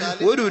അറുത്താല്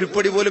ഒരു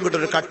ഉരുപ്പടി പോലും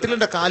കിട്ടൂല,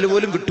 കട്ടിലിന്റെ കാല്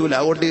പോലും കിട്ടൂല.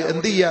 അതുകൊണ്ട്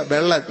എന്ത് ചെയ്യാ?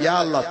 വെള്ള, യാ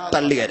അല്ലാഹ്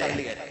തള്ളിയരെ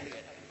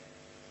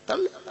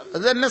തള്ളി.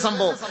 അത് തന്നെ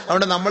സംഭവം.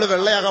 അതുകൊണ്ട് നമ്മൾ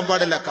വെള്ളയാകാൻ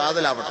പാടില്ല,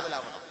 കാതലാവണം.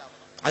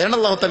 അതാണ്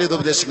അല്ലാഹു തആല ഇത്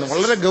ഉപദേശിക്കുന്നത്.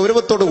 വളരെ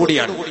ഗൗരവത്തോടു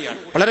കൂടിയാണ്,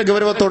 വളരെ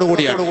ഗൗരവത്തോടു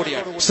കൂടിയാണ്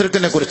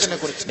ശിർക്കിനെ കുറിച്ച്.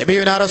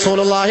 നബിയുനാ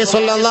റസൂലുള്ളാഹി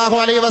സ്വല്ലല്ലാഹു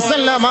അലൈഹി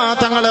വസല്ലമ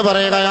തങ്ങൾ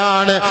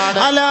പറയുകയാണ്,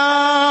 അലാ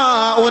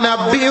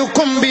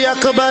ഉനബ്ബിയുകും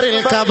ബിഅക്ബറിൽ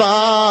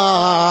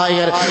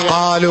കബായിർ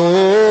ഖാലൂ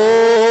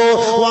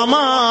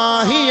വമാ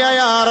ഹിയ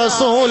യാ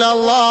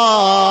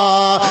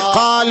റസൂലല്ലാഹ്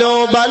ഖാലൂ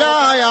ബലാ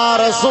യാ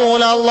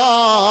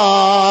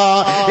റസൂലല്ലാഹ്.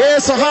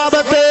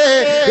 സഹാബത്തെ,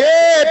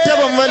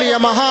 ഏറ്റവും വലിയ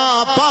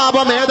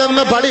മഹാപാപം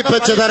ഏതെന്ന്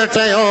പഠിപ്പിച്ചു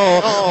തരട്ടെയോ?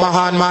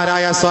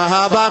 മഹാന്മാരായ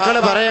സ്വഹാബാക്കൾ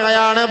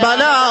പറയുകയാണ്,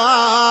 ബലാ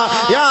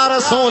യാ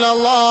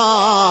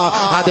റസൂലല്ലാഹ്,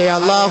 അതെ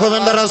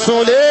അല്ലാഹുവിന്റെ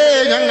റസൂലേ,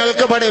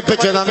 ഞങ്ങൾക്ക്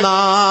പഠിപ്പിച്ചു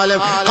തന്നാലും.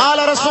 ഖാല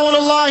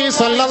റസൂലുള്ളാഹി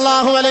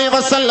സ്വല്ലല്ലാഹു അലൈഹി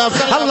വസല്ലം,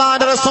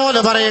 അല്ലാഹുവിന്റെ റസൂൽ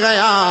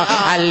പറയുകയാ,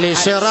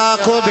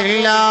 അൽ-ഇശ്റാഖു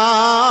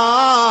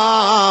ബില്ലാഹ്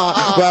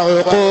വ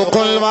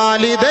ഉഖൂഖുൽ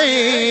വാലിദൈൻ.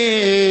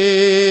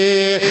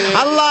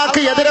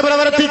 അല്ലാഹുക്ക് എതിരെ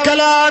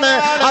പ്രവർത്തിക്കലാണ്,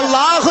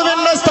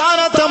 അല്ലാഹുവിന്റെ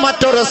സ്ഥാനത്ത്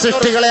മറ്റൊരു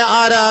സൃഷ്ടികളെ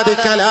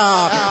ആരാധിക്കലാ.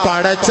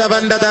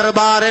 പടച്ചവന്റെ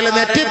ദർബാറിൽ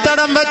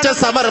നെറ്റിത്തടം വെച്ച്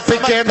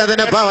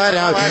സമർപ്പിക്കേണ്ടതിന്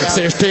പകരം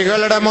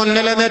സൃഷ്ടികളുടെ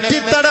മുന്നിൽ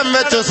നെറ്റിത്തടം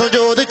വെച്ച്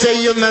സുജൂദ്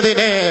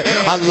ചെയ്യുന്നതിനെ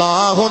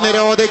അല്ലാഹു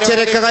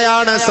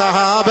നിരോധിച്ചിരിക്കുകയാണ്.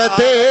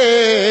 സഹാബത്തെ,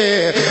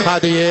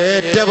 അത്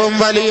ഏറ്റവും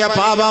വലിയ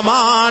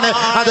പാപമാണ്.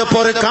 അത്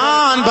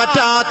പൊറുക്കാൻ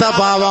പറ്റാത്ത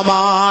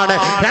പാപമാണ്.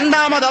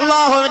 രണ്ടാമത്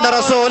അല്ലാഹുവിന്റെ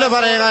റസൂൽ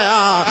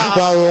പറയുകയാ,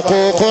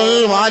 വഉഖൂഖുൽ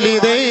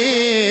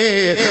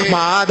വാലിദൈൻ,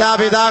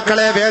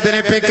 മാതാപിതാക്കളെ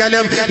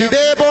വേദനിപ്പിക്കലും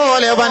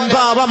ഇതേപോലെ വൻ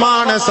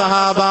പാപമാണ്.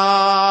 സഹാബ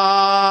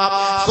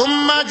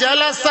സുമ്മ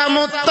ജലസ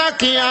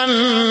മുത്തഖിയൻ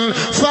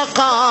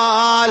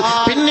ഫഖാൽ,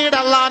 പിന്നീട്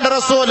അല്ലാഹുവിന്റെ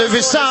റസൂൽ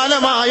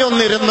വിശാലമായി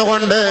ഒന്നിരുന്നു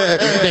കൊണ്ട്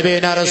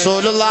നബിയുനാ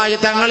റസൂലുള്ളാഹി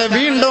തങ്ങൾ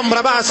വീണ്ടും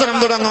പ്രഭാഷണം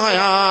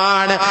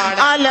തുടങ്ങുകയാണ്.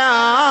 അലാ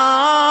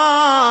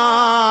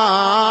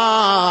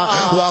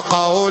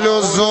വഖൗലു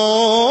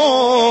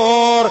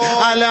സൂർ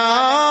അലാ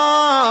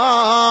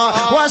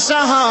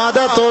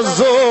വശഹാദത്തു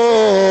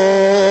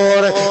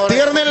സൂർ.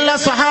 തീർന്നില്ല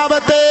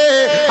സഹാബത്തെ,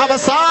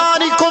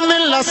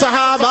 അവസാനിക്കുന്നില്ല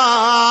സഹാബ.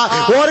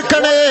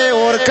 ഓർക്കണേ,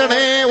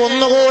 ഓർക്കണേ,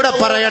 ഒന്നുകൂടെ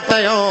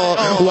പറയട്ടെയോ?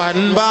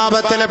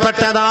 വൻപാപത്തിൽ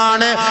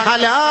പെട്ടതാണ്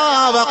അലാ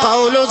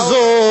വഖൗലു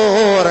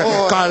സൂർ,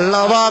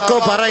 കള്ളവാക്ക്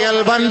പറയൽ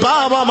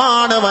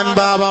വൻപാപമാണ്,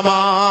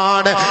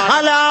 വൻപാപമാണ്.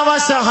 അലാ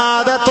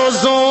വശഹാദത്തു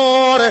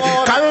സൂർ,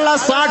 കള്ള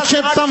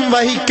സാക്ഷിത്വം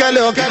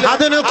വഹിക്കലും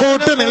അതിന്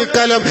കൂട്ടു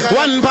നിൽക്കലും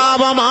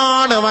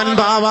വൻപാപമാണ്,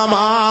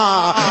 വൻപാപമാ.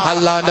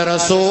 അല്ലാഹുവിന്റെ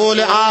റസൂൽ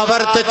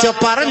ആവർത്തിച്ച്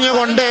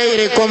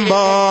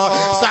പറഞ്ഞുകൊണ്ടേയിരിക്കുമ്പോ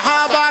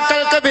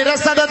സഹാബാക്കൾക്ക്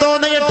വിരസത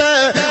തോന്നിയിട്ട്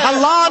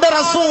അല്ലാഹുവിന്റെ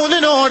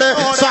റസൂലിനോട്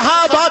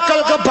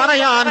സഹാബാക്കൾക്ക്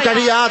പറയാൻ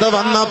കഴിയാതെ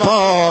വന്നപ്പോ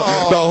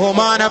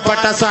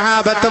ബഹുമാനപ്പെട്ട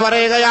സഹാബത്ത്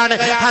പറയുകയാണ്,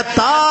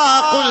 ഹത്താ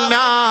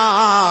ഖുൽനാ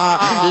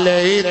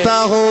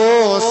ലൈതഹു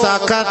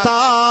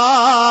സകതാ.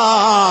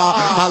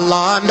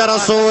 അല്ലാഹുവിന്റെ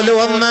റസൂൽ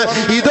ഒന്ന്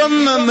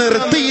ഇതൊന്ന്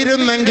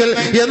നിർത്തിയിരുന്നെങ്കിൽ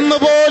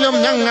എന്നുപോലും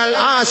ഞങ്ങൾ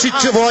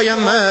ആശിച്ചു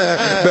പോയെന്ന്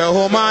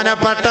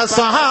ബഹുമാനപ്പെട്ട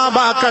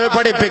സഹാബാക്കൾ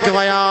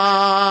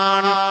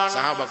പഠിപ്പിക്കുകയാണ്.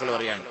 സഹാബാക്കൾ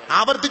പറയാണ്,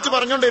 ആവർത്തിച്ച്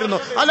പറഞ്ഞുകൊണ്ടിരുന്നു,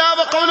 അലാ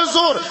വഖൗലു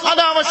സൂർ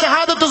അലാ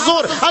വശഹാദത്തു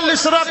സൂർ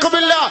അൽ-ഇശ്റാഖു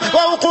ബില്ലാഹ് വ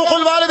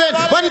ഉഖൂഖുൽ വാലിദൈൻ.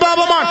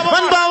 വൻപാപമാണ്,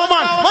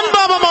 വൻപാപമാണ്,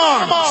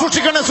 വൻപാപമാണ്.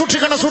 സൂക്ഷിക്കണേ,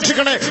 സൂക്ഷിക്കണേ,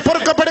 സൂക്ഷിക്കണേ,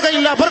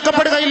 പൊറുക്കപ്പെടുകയില്ല,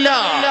 പൊറുക്കപ്പെടുകയില്ല.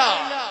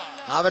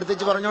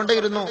 ആവർത്തിച്ച്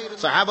പറഞ്ഞുകൊണ്ടേയിരുന്നു.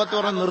 സഹാബത്ത്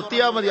പറഞ്ഞു,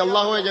 നിർത്തിയാ മതി,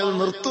 അല്ലാഹുവേ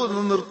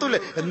നിർത്തൂലേ.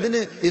 എന്തിന്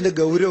ഇതിന്റെ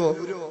ഗൗരവം?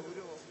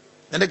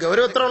 എന്റെ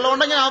ഗൗരവം എത്ര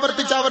ഉള്ളതുകൊണ്ടെങ്കിൽ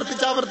ആവർത്തിച്ച്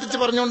ആവർത്തിച്ച് ആവർത്തിച്ച്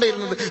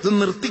പറഞ്ഞുകൊണ്ടേയിരുന്നത്. ഇത്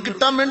നിർത്തി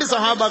കിട്ടാൻ വേണ്ടി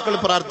സഹാബാക്കൾ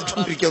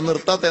പ്രാർത്ഥിച്ചുകൊണ്ടിരിക്കും.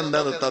 നിർത്താത്ത എന്താ,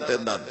 നിർത്താത്ത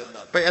എന്താ.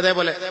 അപ്പൊ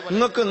അതേപോലെ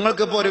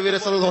നിങ്ങൾക്ക് ഇപ്പൊ ഒരു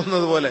വിരസത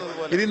തോന്നുന്നത് പോലെ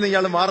ഇതിൽ നിന്ന്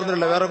ഇയാൾ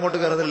മാറുന്നില്ല, വേറെ അങ്ങോട്ട്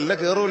കയറുന്നില്ല,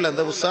 കയറൂല്ല.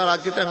 എന്താ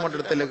ഉസ്സാറാക്കിയിട്ട് അങ്ങോട്ട്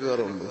എടുത്തേക്ക്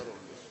കയറുള്ളൂ.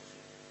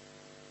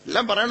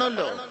 എല്ലാം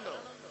പറയണമല്ലോ.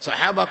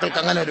 സഹാബാക്കൾക്ക്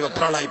അങ്ങനെ ഒരു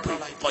വെപ്രാളായിപ്പോയി.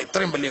 ഇപ്പൊ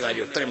ഇത്രയും വലിയ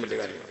കാര്യം, ഇത്രയും വലിയ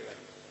കാര്യം.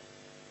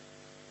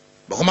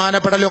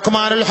 ബഹുമാനപ്പെട്ട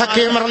ലുഖ്മാനുൽ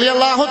ഹക്കീം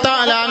റളിയല്ലാഹു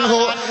തആല അൻഹു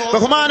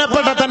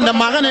ബഹുമാനപ്പെട്ട തന്റെ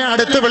മകനെ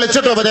അടുത്ത്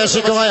വിളിച്ചിട്ട്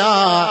ഉപദേശിക്കുകയാ,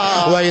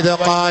 വൈദ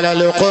ഖാല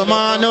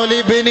ലുഖ്മാനു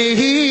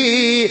ലിബ്നിഹി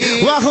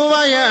വഹുവ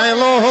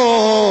യഅലുഹു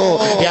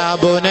യാ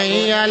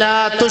ബുനയ്യ അലാ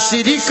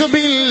തുശ്രിക്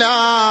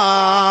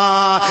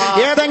ബില്ലാഹ്.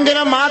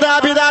 ഏതെങ്കിലും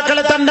മാതാപിതാക്കൾ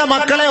തന്റെ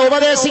മക്കളെ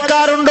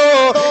ഉപദേശിക്കാറുണ്ടോ?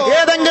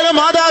 ഏതെങ്കിലും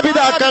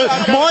മാതാപിതാക്കൾ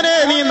മോനെ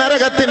നീ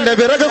നരകത്തിന്റെ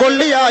വിറക്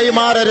കൊള്ളിയായി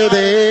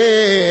മാറരുതേ,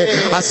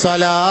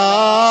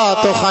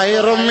 അസ്സലാത്തു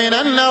ഖൈറും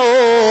മിനൻ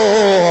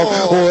നൗം,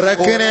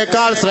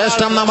 ഉറക്കിനേക്കാൾ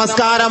ശ്രേഷ്ഠം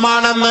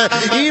നമസ്കാരമാണെന്ന്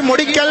ഈ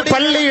മുടിക്കൽ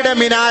പള്ളിയുടെ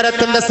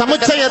മിനാരത്തിന്റെ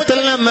സമുച്ചയത്തിൽ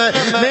നിന്ന്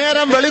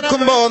നേരം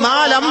വെളുക്കുമ്പോ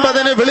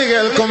 4:50 വിളി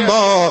കേൾക്കുമ്പോ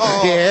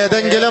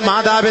ഏതെങ്കിലും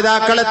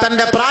മാതാപിതാക്കളെ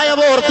തന്റെ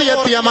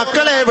പ്രായപൂർത്തിയെത്തിയ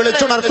മക്കളെ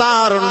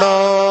വിളിച്ചുണർത്താറുണ്ടോ?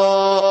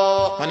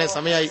 അവനെ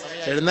സമയായി,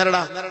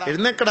 എഴുന്നേരടാ,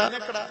 എഴുന്നേക്കടാ.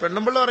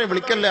 പെണ്ണുമ്പിള്ള പറയും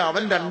വിളിക്കല്ലേ,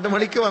 അവൻ 2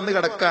 മണിക്ക് വന്ന്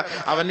കിടക്ക,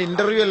 അവൻ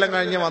ഇന്റർവ്യൂ എല്ലാം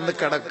കഴിഞ്ഞ് വന്ന്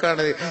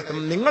കിടക്കാണ്,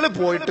 നിങ്ങൾ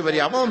പോയിട്ട്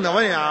വരിക.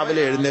 അവൻ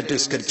രാവിലെ എഴുന്നേറ്റ്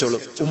നിസ്കരിച്ചോളൂ.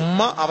 ഉമ്മ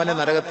അവനെ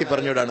നരകത്തിൽ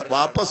പറഞ്ഞുവിടാണ്,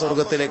 വാപ്പ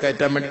സ്വർഗത്തിലേക്ക്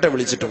കയറ്റാൻ വേണ്ടിട്ട്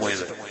വിളിച്ചിട്ട്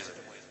പോയത്.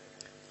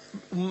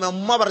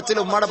 ഉമ്മ പറച്ചിൽ,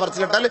 ഉമ്മയുടെ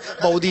പറച്ചിലിട്ടാൽ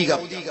ഭൗതികം.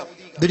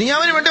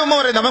 ദുനിയാവിന് വേണ്ടി ഉമ്മ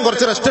പറയുന്നത് അവൻ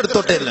കുറച്ച് റെസ്റ്റ്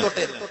എടുത്തോട്ടെ,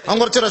 അവൻ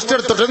കുറച്ച് റെസ്റ്റ്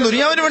എടുത്തോട്ടെ,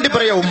 ദുനിയാവിന് വേണ്ടി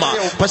പറയാ ഉമ്മ.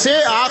 പക്ഷേ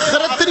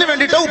ആഖിറത്തിന്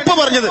വേണ്ടിയിട്ടാ ഉപ്പ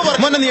പറഞ്ഞത്,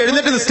 മോനെ നീ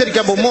എഴുന്നേറ്റ്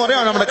നിസ്കരിക്കാൻ പോകും. ഉമ്മ പറയാ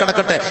നമ്മുടെ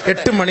കിടക്കട്ടെ,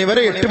 8 മണി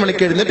വരെ 8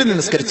 മണിക്ക് എഴുന്നേറ്റ്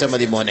നിസ്കരിച്ചാൽ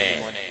മതി മോനെ.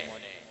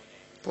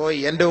 പോയി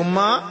എന്റെ ഉമ്മ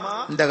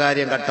എന്റെ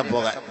കാര്യം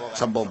കട്ടപ്പോകാൻ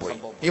സംഭവം പോയി.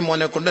 ഈ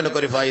മോനെ കൊണ്ട്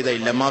എനിക്കൊരു ഫായിദ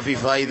ഇല്ല. മാഫി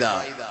ഫായിദ,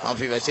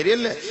 മാഫി.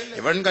 ശരിയല്ലേ?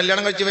 ഇവൻ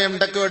കല്യാണം കഴിച്ച്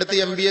എംടെക് എടുത്ത്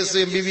MBS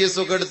MBBS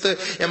ഒക്കെ എടുത്ത്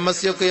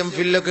MSc ഒക്കെ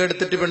MPhil ഒക്കെ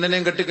എടുത്തിട്ട്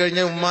പെണ്ണിനെയും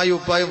കെട്ടിക്കഴിഞ്ഞാൽ ഉമ്മായും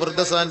ഉപ്പായും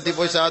വൃദ്ധസ്ഥാനത്തിൽ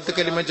പോയി ഷാത്ത്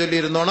കലിമ ചൊല്ലി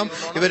ഇരുന്നോണം.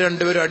 ഇവർ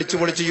രണ്ടുപേരും അടിച്ചു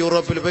പൊളിച്ച്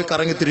യൂറോപ്പിൽ പോയി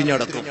കറങ്ങി തിരിഞ്ഞു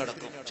നടക്കും.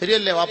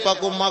 ശരിയല്ലേ?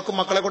 വാപ്പാക്കും ഉമ്മാക്കും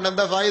മക്കളെ കൊണ്ട്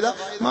എന്താ ഫായിദ?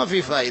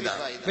 മാഫി ഫായിദ.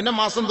 പിന്നെ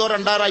മാസം തോറും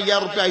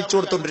 2000-5000 റുപ്യ അയച്ചു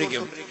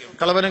കൊടുത്തോണ്ടിരിക്കും.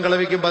 കളവനും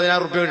കളവിക്കും 10,000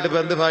 റുപ്യ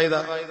കിട്ടിപ്പോ എന്ത് ഫായിദ?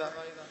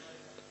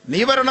 നീ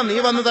വരണം, നീ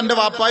വന്ന് തന്റെ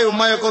വാപ്പായും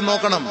ഉമ്മായൊക്കെ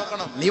നോക്കണം,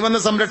 നീ വന്ന്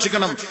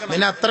സംരക്ഷിക്കണം.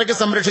 നിന്നെ അത്രയ്ക്ക്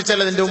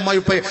സംരക്ഷിച്ചല്ലേ നിന്റെ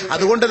ഉമ്മായും ഉപ്പയും.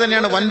 അതുകൊണ്ട്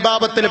തന്നെയാണ്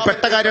വൻപാപത്തിൽ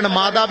പെട്ട കാര്യമാണ്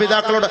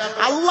മാതാപിതാക്കളോട്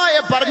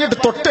അള്ളാഹയെ പറഞ്ഞിട്ട്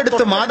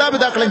തൊട്ടടുത്ത്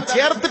മാതാപിതാക്കളെയും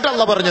ചേർത്തിട്ട്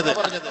അള്ളാഹ് പറഞ്ഞത്.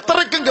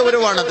 അത്രയ്ക്കും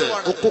ഗൗരവമാണത്.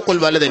 ഉഖൂഖുൽ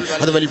വലദിൻ,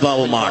 അത്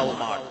വൻപാപമാണ്,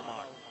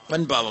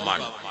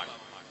 വൻപാപമാണ്.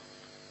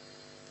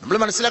 നമ്മൾ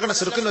മനസ്സിലാക്കണം,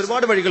 ശിർക്കിന്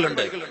ഒരുപാട്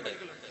വഴികളുണ്ട്.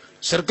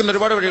 ശിർക്കിന്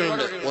ഒരുപാട്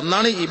വഴികളുണ്ട്.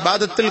 ഒന്നാണ്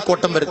ഇബാദത്തിൽ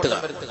കോട്ടം വരുത്തുക,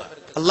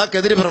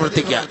 അള്ളാഹ്ക്കെതിരെ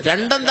പ്രവർത്തിക്കുക.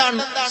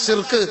 രണ്ടെന്താണ്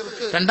ശിർക്ക്?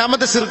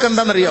 രണ്ടാമത്തെ ശിർക്ക്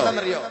എന്താണെന്നറിയോ?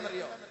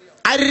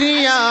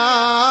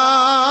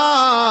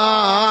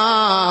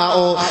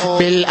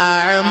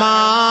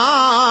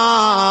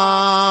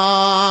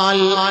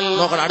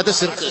 നോക്കണം.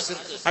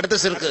 അടുത്ത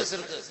ശിർക്ക്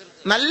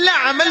നല്ല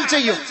അമൽ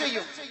ചെയ്യും,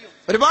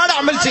 ഒരുപാട്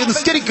അമൽ ചെയ്യും,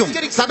 നിസ്കരിക്കും,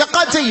 സദഖ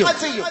ചെയ്യും,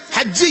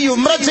 ഹജ്ജ് ചെയ്യും,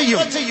 ഉംറ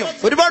ചെയ്യും,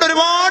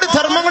 ഒരുപാട്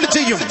ധർമ്മങ്ങൾ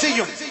ചെയ്യും.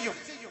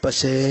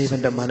 പക്ഷേ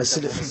ഇവന്റെ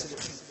മനസ്സിൽ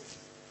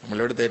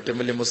നമ്മളിവിടുത്തെ ഏറ്റവും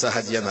വലിയ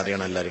മുസാഹജി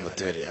എന്നറിയണം എല്ലാവരും.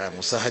 10 പേര്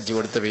മുസാഹജി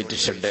കൊടുത്ത വെയിറ്റ്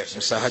ഷെഡ്,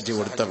 മുസാഹജി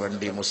കൊടുത്ത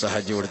വണ്ടി,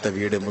 മുസാഹജി കൊടുത്ത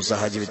വീട്,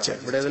 മുസാഹജി വെച്ച.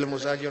 ഇവിടെ ഏതെങ്കിലും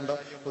മുസാഹജി ഉണ്ടോ?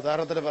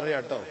 ഉദാഹരണത്തിന്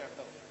പറയാട്ടോ,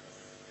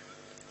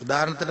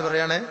 ഉദാഹരണത്തിന്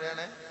പറയാണേ.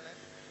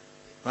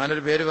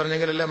 ഞാനൊരു പേര്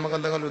പറഞ്ഞെങ്കിലല്ലേ നമുക്ക്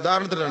എന്തെങ്കിലും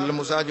ഉദാഹരണത്തിനല്ല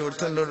മുസാഹജി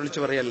കൊടുത്തതിനോട്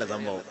വിളിച്ച് പറയല്ല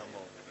സംഭവം.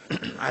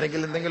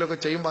 ആരെങ്കിലും എന്തെങ്കിലുമൊക്കെ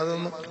ചെയ്യുമ്പോൾ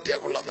അതൊന്നും കിട്ടിയാ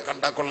കൊള്ളാം,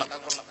 കണ്ടാ കൊള്ളാം.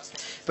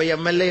 ഇപ്പൊ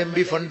MLA MP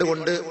ഫണ്ട്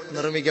കൊണ്ട്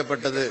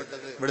നിർമ്മിക്കപ്പെട്ടത്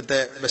ഇവിടുത്തെ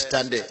ബസ്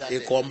സ്റ്റാൻഡ്, ഈ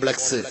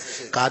കോംപ്ലക്സ്,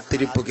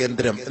 കാത്തിരിപ്പ്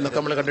കേന്ദ്രം എന്നൊക്കെ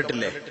നമ്മൾ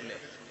കണ്ടിട്ടില്ലേ?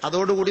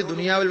 അതോടുകൂടി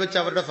ദുനിയാവിൽ വെച്ച്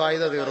അവരുടെ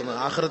ഫായിദ തീർന്നു,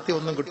 ആഖിറത്തിൽ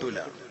ഒന്നും കിട്ടൂല.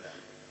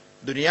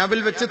 ദുനിയാവിൽ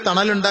വെച്ച്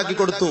തണലുണ്ടാക്കി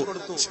കൊടുത്തു,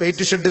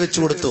 വെയിറ്റ് ഷെഡ് വെച്ചു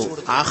കൊടുത്തു.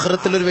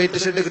 ആഖിറത്തിൽ ഒരു വെയിറ്റ്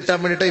ഷെഡ് കിട്ടാൻ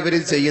വേണ്ടിയിട്ടാണ്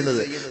ഇവരിത്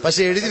ചെയ്യുന്നത്.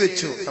 പക്ഷെ എഴുതി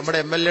വെച്ചു, നമ്മുടെ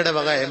MLA-യുടെ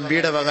വക,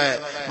 MP-യുടെ വക,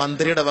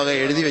 മന്ത്രിയുടെ വക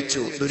എഴുതി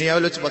വെച്ചു.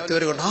 ദുനിയാവിൽ വെച്ച് 10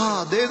 പേര് കൊണ്ട്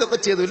അതേ ഇതൊക്കെ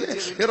ചെയ്തു,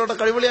 ഇവരോടെ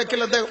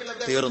കഴിവളിയാക്കിയല്ലോ, അദ്ദേഹം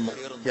തീർന്നു.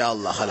 യാ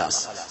അല്ലാഹ്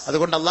ഖലാസ്.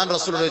 അതുകൊണ്ട് അള്ളാഹുവിന്റെ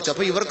റസൂൽ ചോദിച്ചു,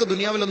 അപ്പൊ ഇവർക്ക്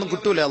ദുനിയാവിലൊന്നും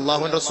കിട്ടൂല.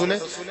 അള്ളാഹുവിന്റെ റസൂലെ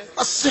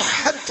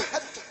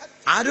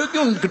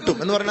ആരോഗ്യം കിട്ടും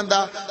എന്ന് പറഞ്ഞാൽ എന്താ?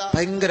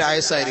 ഭയങ്കര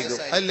ആയുസായിരിക്കും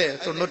അല്ലേ?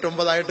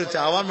 99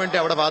 ചാവാൻ വേണ്ടി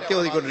അവിടെ വാത്യ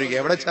ഓതിക്കൊണ്ടിരിക്കുക.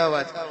 എവിടെ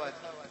ചാവാൻ?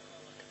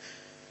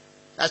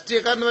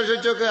 രാഷ്ട്രീയക്കാരന്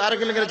പരിശോധിച്ചോക്ക്,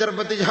 ആരെങ്കിലും ഇങ്ങനെ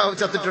ചെറുപ്പത്തിൽ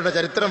ചത്തിട്ടുണ്ടോ?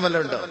 ചരിത്രം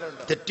വല്ലതും ഉണ്ടോ?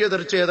 തെറ്റിയോ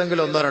തെറിച്ചോ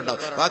ഏതെങ്കിലും 1-2.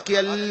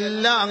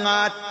 ബാക്കിയെല്ലാം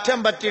അങ്ങാറ്റം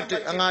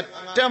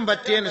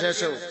പറ്റിയതിന്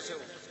ശേഷവും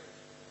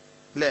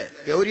അല്ലേ?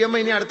 ഗൗരിയമ്മ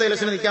ഇനി അടുത്ത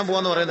ഇലക്ഷന് നിൽക്കാൻ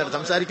പോവാന്ന് പറയുന്നത്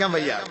സംസാരിക്കാൻ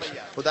വയ്യ.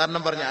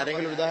 ഉദാഹരണം പറഞ്ഞ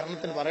ആരെങ്കിലും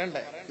ഉദാഹരണത്തിന്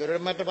പറയണ്ടേ?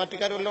 ഗൗരിയമ്മയുടെ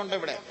പാർട്ടിക്കാർ വല്ലതും ഉണ്ടോ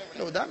ഇവിടെ?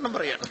 ഉദാഹരണം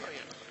പറയാണ്.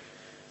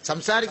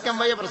 സംസാരിക്കാൻ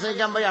വയ്യ,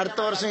 പ്രസംഗിക്കാൻ വയ്യ, അടുത്ത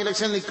വർഷം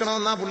ഇലക്ഷൻ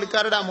നിൽക്കണമെന്നാ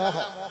പുള്ളിക്കാരുടെ ആ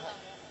മോഹം.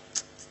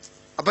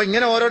 അപ്പൊ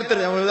ഇങ്ങനെ ഓരോരുത്തർ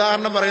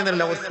ഉദാഹരണം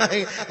പറയുന്നില്ല,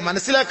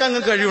 മനസ്സിലാക്കാൻ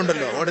നിങ്ങൾക്ക്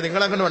കഴിവുണ്ടല്ലോ, അതുകൊണ്ട്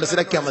നിങ്ങളങ്ങനെ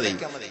മനസ്സിലാക്കിയാൽ മതി.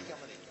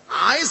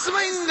 ആയുസ്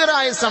ഭയങ്കര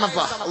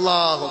ആയുസാണപ്പാ.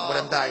 അല്ലാഹു അക്ബർ,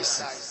 എന്താ ആയുസ്!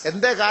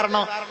 എന്തേ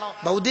കാരണം?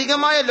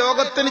 ഭൗതികമായ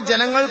ലോകത്തിന്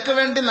ജനങ്ങൾക്ക്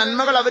വേണ്ടി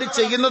നന്മകൾ അവർ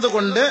ചെയ്യുന്നത്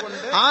കൊണ്ട്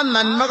ആ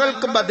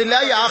നന്മകൾക്ക്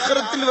ബദലായി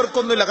ആഖിറത്തിൽ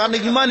ഇവർക്കൊന്നുമില്ല, കാരണം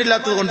ഈമാൻ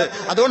ഇല്ലാത്തത് കൊണ്ട്.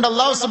 അതുകൊണ്ട്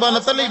അല്ലാഹു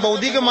സുബ്ഹാനഹു വ തആല ഈ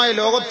ഭൗതികമായ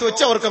ലോകത്ത്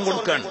വെച്ച് അവർക്ക്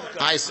കൊടുക്കുകയാണ്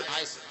ആയുസ്.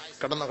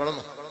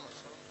 കടന്നു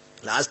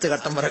ലാസ്റ്റ്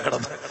ഘട്ടം വരെ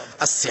കടന്നു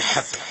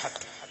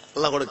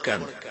അല്ലാഹു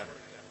കൊടുക്കുകയാണ്.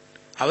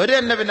 അവര്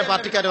തന്നെ പിന്നെ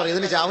പാർട്ടിക്കാർ പറയും,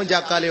 ഇതിന് ചാവും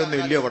ചാക്കാലയൊന്നും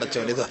ഇല്ലയോ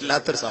പടച്ചോൻ, ഇത്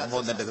വല്ലാത്തൊരു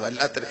സംഭവം തന്നെ, ഇത്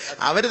വല്ലാത്തൊരു.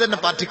 അവര് തന്നെ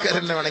പാർട്ടിക്കാർ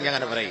തന്നെ വേണമെങ്കിൽ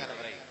അങ്ങനെ പറയും.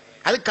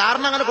 അത്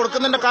കാരണം അങ്ങനെ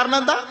കൊടുക്കുന്നതിന്റെ കാരണം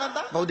എന്താ?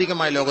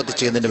 ഭൗതികമായ ലോകത്ത്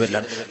ചെയ്യുന്നതിന്റെ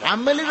പേരിലാണ്.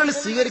 അമലുകൾ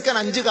സ്വീകരിക്കാൻ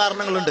 5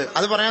 കാരണങ്ങളുണ്ട്.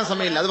 അത് പറയാൻ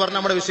സമയമില്ല, അത് പറഞ്ഞാൽ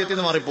നമ്മുടെ വിഷയത്തിൽ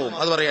നിന്ന് മാറിപ്പോകും,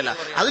 അത് പറയല്ല.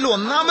 അതിൽ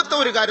ഒന്നാമത്തെ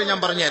ഒരു കാര്യം ഞാൻ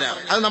പറഞ്ഞുതരാം.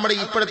 അത് നമ്മുടെ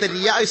ഇപ്പോഴത്തെ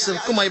റിയാ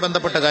ശിർക്കുമായി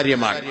ബന്ധപ്പെട്ട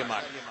കാര്യമാണ്.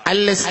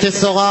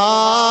 അൽ-ഇസ്തിസ്ഗാറു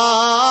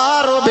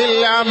ബിൽ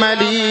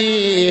അമലി,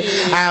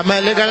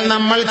 അമലുകൾ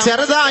നമ്മൾ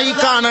ചെറുതായി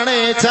കാണണേ,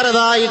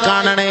 ചെറുതായി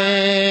കാണണേ.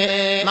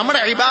 നമ്മുടെ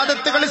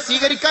ഇബാദത്തുകൾ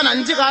സ്വീകരിക്കാൻ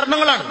 5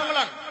 കാരണങ്ങളാണ്.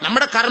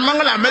 നമ്മുടെ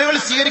കർമ്മങ്ങൾ, അമലുകൾ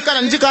സ്വീകരിക്കാൻ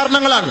 5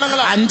 കാരണങ്ങളാണ്.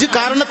 5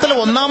 കാരണത്തിൽ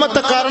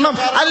ഒന്നാമത്തെ കാരണം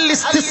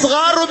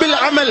അൽ-ഇസ്തിസ്ഗാറു ബിൽ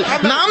അമൽ,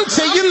 നാം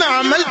ചെയ്യുന്ന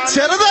അമൽ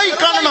ചെറുതായി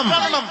കാണണം.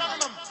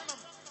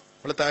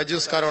 നമ്മള്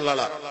തഹജ്ജുദ്സ്കാരമുള്ള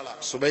ആളാ,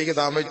 സുബൈക്ക്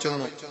താമസിച്ചു,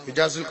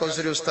 ഇജാസുൽ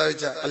കൗസരി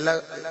ഉസ്താദിച്ച അല്ല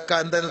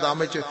എന്തായാലും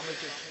താമസിച്ചു,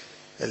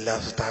 എല്ലാ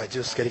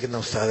തഹജ്ജുദ്സ്കരിക്കുന്ന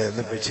ഉസ്താദ്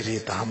എന്നിപ്പോ ഇച്ചിരി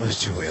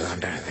താമസിച്ചു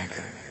പോയതാണ്ടാണ്.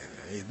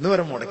 ഇന്ന്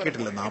വരെ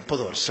മുടക്കിയിട്ടില്ല,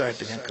 40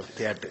 വർഷമായിട്ട് ഞാൻ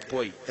കൃത്യമായിട്ട്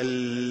പോയി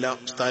എല്ലാം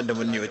ഉസ്താദിന്റെ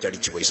മുന്നിൽ വെച്ച്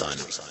അടിച്ചു പോയി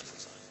സാധനം.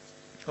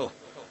 ഓ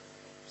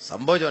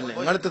സംഭവിച്ചു.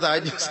 നിങ്ങളടുത്ത്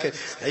തഹജ്ജുദ്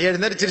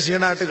എഴുന്നേറ്റ് ഇച്ചിരി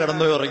ക്ഷീണമായിട്ട്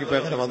കടന്നുപോയി ഉറങ്ങിപ്പോ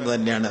അങ്ങനെ വന്നു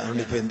തന്നെയാണ്.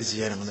 അതുകൊണ്ട് ഇപ്പൊ എന്ത്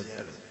ചെയ്യാൻ അങ്ങനെ.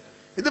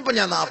 ഇതിപ്പോ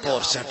ഞാൻ 40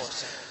 വർഷമായിട്ട്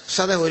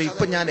സദാ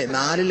ഇപ്പൊ ഞാൻ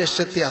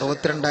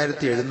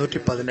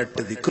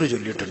 4,62,718 ദിക്റ്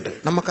ചൊല്ലിയിട്ടുണ്ട്.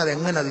 നമുക്കത്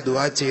എങ്ങനെ അത്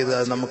ദുആ ചെയ്ത്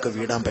അത് നമുക്ക്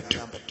വീടാൻ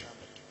പറ്റും?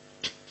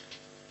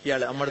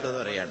 ഇയാള് നമ്മുടെ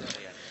പറയാണ്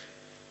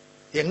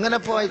എങ്ങനെ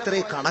പോവാ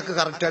ഇത്രയും കണക്ക്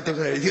കറക്റ്റായിട്ട്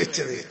എഴുതി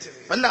വെച്ചത്?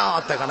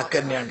 വല്ലാത്ത കണക്ക്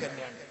തന്നെയാണ്.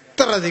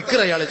 ഇത്ര ദിക്റ്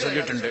അയാളെ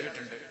ചൊല്ലിയിട്ടുണ്ട്,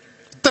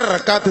 ഇത്ര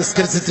റക്അത്ത്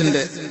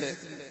നിസ്കരിച്ചിട്ടുണ്ട്.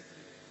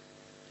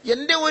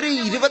 എന്റെ ഒരു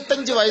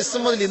 25 വയസ്സ്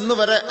മുതൽ ഇന്ന്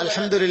വരെ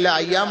അൽഹംദുലില്ലാ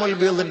അയ്യാമുൽ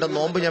ബീദിന്റെ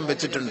നോമ്പ് ഞാൻ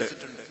വെച്ചിട്ടുണ്ട്.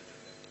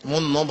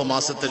 3 നോമ്പ്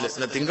മാസത്തിൽ,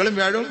 തിങ്കളും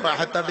വ്യാഴവും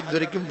റാഹത്തായിട്ട്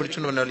ഇതുവരെയ്ക്കും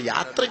പിടിച്ചോണ്ട് വന്നു.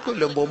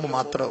 യാത്രയ്ക്കുമല്ലോ പോകുമ്പോ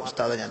മാത്രം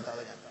ഉസ്താദ ഞാൻ.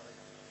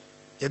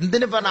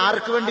 എന്തിനു പറഞ്ഞ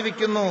ആർക്ക് വേണ്ടി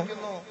വെക്കുന്നു?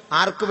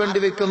 ആർക്ക് വേണ്ടി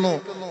വെക്കുന്നു?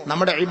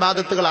 നമ്മുടെ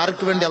ഇബാദത്തുകൾ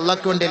ആർക്ക് വേണ്ടി?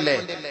 അള്ളാഹ്ക്ക് വേണ്ടിയല്ലേ.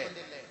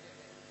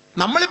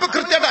 നമ്മളിപ്പോ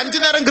കൃത്യമായിട്ട് 5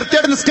 നേരം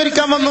കൃത്യമായിട്ട്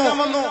നിസ്കരിക്കാൻ വന്നു,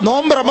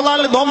 നോമ്പ്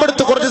റമദാനിൽ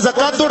നോമ്പെടുത്തു, കുറച്ച്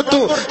സക്കാത്ത്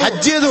കൊടുത്തു,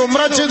 ഹജ്ജ് ചെയ്തു,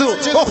 ഉംറ ചെയ്തു.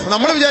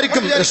 നമ്മൾ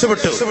വിചാരിക്കും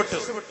രക്ഷപ്പെട്ടു.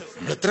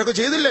 എത്രയൊക്കെ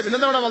ചെയ്തില്ലേ,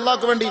 പിന്നെന്താ വേണം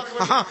അള്ളാഹ്ക്ക് വേണ്ടി?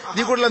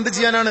 നീ കൂടുതൽ എന്ത്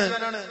ചെയ്യാനാണ്?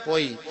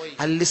 പോയി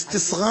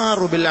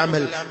അൽ-ഇസ്തിസ്ഗാറു ബിൽ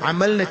അമൽ,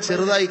 അമലിനെ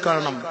ചെറുതായി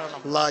കാണണം.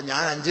 അല്ലാഹ്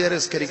ഞാൻ 5 നേരം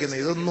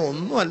നിസ്കരിക്കുന്നു,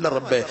 ഒന്നുമല്ല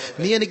റബ്ബേ,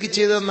 നീ എനിക്ക്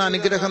ചെയ്തു തന്ന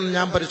അനുഗ്രഹം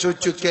ഞാൻ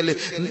പരിശോധിച്ചു നോക്കിയാല്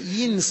ഈ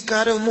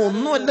നിസ്കാരം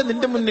ഒന്നുമല്ല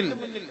നിന്റെ മുന്നിൽ.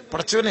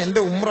 പടച്ചവനെ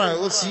എന്റെ ഉംറ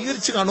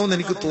സ്വീകരിച്ചു കാണുമെന്ന്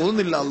എനിക്ക്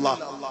തോന്നുന്നില്ല അല്ലാഹ്.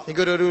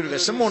 എനിക്കൊരു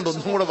വിഷമമുണ്ട്,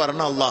 ഒന്നും കൂടെ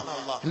വരണം അല്ലാഹ്.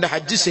 എന്റെ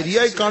ഹജ്ജ്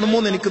ശരിയായി കാണുമോ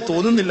എന്ന് എനിക്ക്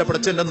തോന്നുന്നില്ല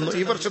പടച്ചവന്റെ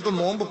ഈ വർഷത്തെ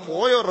നോമ്പ്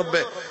പോയോ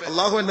റബ്ബേ,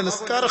 അള്ളാഹു എന്റെ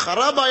നിസ്കാരം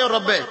ഖറാബായോ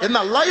റബ്ബേ എന്ന്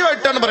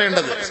അള്ളാഹുമായിട്ടാണ്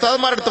പറയേണ്ടത്.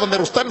 ഉസ്താദ്മാരടുത്ത്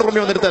വന്നിട്ട് ഉസ്താദിന്റെ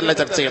റൂമിൽ വന്നിട്ടല്ല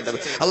ചർച്ച ചെയ്യേണ്ടത്.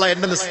 അള്ളാഹ്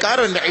എന്റെ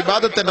നിസ്കാരം, എന്റെ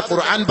ഇബാദത്ത്, എന്റെ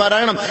ഖുർആൻ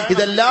പാരായണം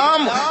ഇതെല്ലാം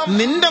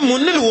നിന്റെ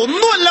മുന്നിൽ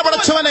ഒന്നുമല്ല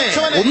പടച്ചവനെ,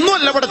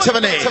 ഒന്നുമല്ല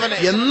പടച്ചവനെ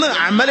എന്ന്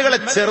അമലുകളെ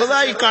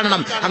ചെറുതായി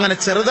കാണണം. അങ്ങനെ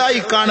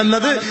ചെറുതായി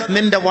കാണുന്നത്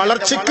നിന്റെ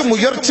വളർച്ചയ്ക്കും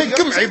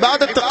ഉയർച്ചയ്ക്കും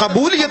ഇബാദത്ത്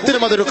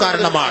ഖബൂലിയത്തിനും അതൊരു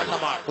കാരണമാണ്.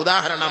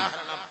 ഉദാഹരണം,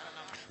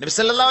 നബി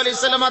സല്ലല്ലാഹു അലൈഹി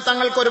വസല്ലമ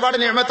തങ്ങൾക്ക് ഒരുപാട്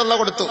നിഅമത്ത് അല്ലാഹു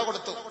കൊടുത്തു.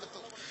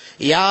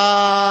 യാ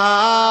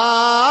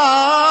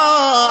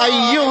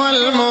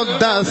അയ്യുഹൽ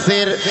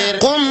മുദ്ദസ്സിർ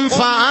ഖും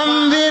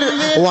ഫഅൻദിർ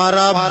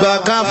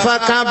വറബ്ബക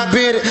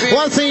ഫകബ്ബിർ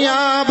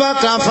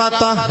വസിയാബക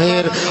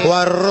ഫതഹിർ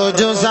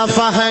വറുജുസ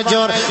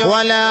ഫഹജുർ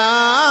വലാ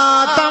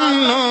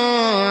തംനു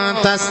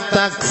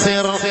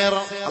തസ്തക്സിർ.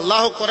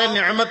 അല്ലാഹു കുറെ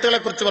നിഅമത്തുകളെ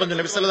കുറിച്ച് പറഞ്ഞു.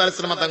 നബി സല്ലല്ലാഹു അലൈഹി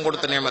വസല്ലം തങ്ങൾ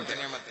കൊടുത്ത നിഅമത്ത്,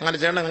 അങ്ങനെ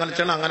ചെയ്യണം, അങ്ങനെ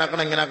ചെയ്യണം, അങ്ങനെ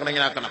ആക്കണം, ഇങ്ങനെ ആക്കണം,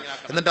 ഇങ്ങനെ ആക്കണം.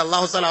 എന്നിട്ട്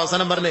അല്ലാഹു തആല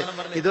അവസാനം പറഞ്ഞു,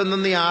 ഇതൊന്നും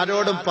നീ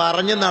ആരോടും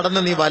പറഞ്ഞു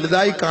നടന്ന് നീ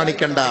വലുതായി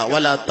കാണിക്കണ്ട.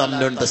 വലാ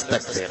തംനുൻ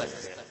തസ്തക്സിർ.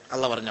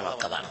 അല്ലാഹു പറഞ്ഞ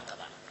വാക്കതാണ്.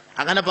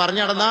 അങ്ങനെ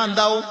പറഞ്ഞു നടന്നാ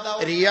എന്താവും?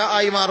 റിയാ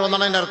ആയി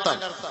മാറുമെന്നാണ് അതിന്റെ അർത്ഥം.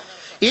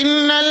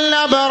 ഇന്നൽ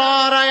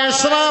അബ്റാറ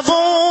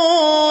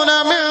യശ്റബൂന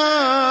മിൻ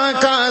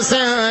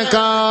കാസിൻ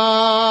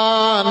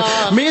കാൻ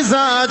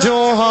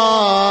മിസാജുഹാ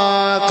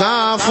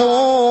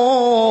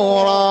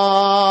കാഫൂറാ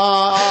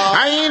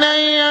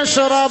ഐനൻ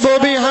യശ്റബു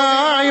ബിഹാ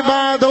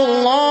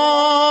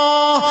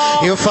ഇബാദുല്ലാഹ്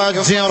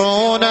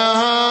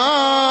യുഫജ്ജിറൂനഹാ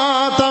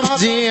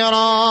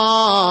തഫ്ജീറാ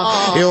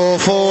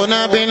യൂഫൂന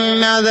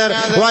ബിന്നദർ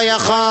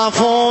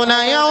വയഖാഫൂന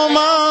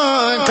യൗമൻ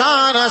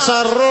കാന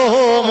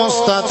ശർറുഹു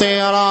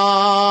മുസ്തതിറാ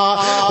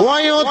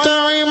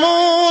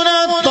ويطعمون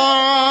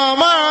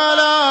الطعام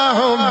على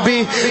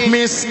حبه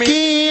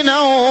مسكينا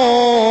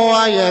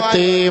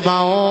ويتيما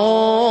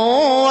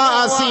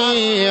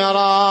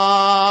وأسيرا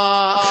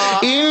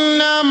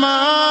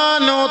إنما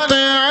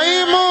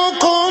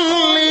نطعمكم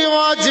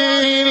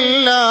لوجه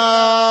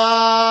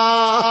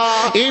الله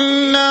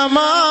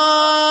إنما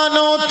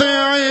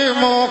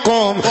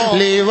نطعمكم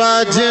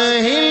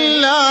لوجه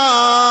الله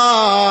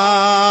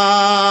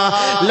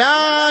لا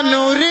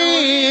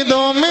نريد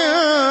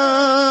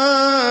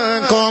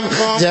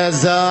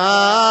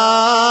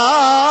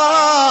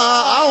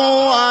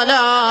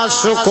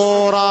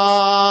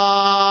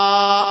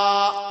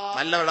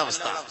നല്ലവരുടെ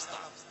അവസ്ഥ,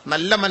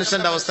 നല്ല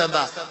മനുഷ്യന്റെ അവസ്ഥ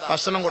എന്താ?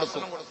 ഭക്ഷണം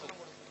കൊടുക്കും,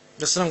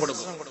 ഭക്ഷണം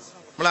കൊടുക്കും.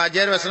 നമ്മൾ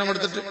ആചാര്യ ഭക്ഷണം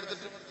കൊടുത്തിട്ട്,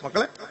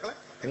 മക്കളെ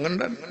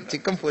എങ്ങനെയുണ്ട്?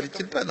 ചിക്കൻ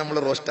പൊരിച്ചിട്ട് നമ്മൾ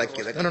റോസ്റ്റ്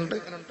ആക്കിയത് എങ്ങനെയുണ്ട്?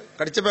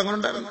 കടിച്ചപ്പോ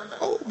എങ്ങനെയുണ്ടായിരുന്നു?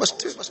 ഓ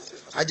ബെസ്റ്റ്.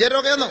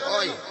 ആചാര്യൊക്കെയാന്നോ?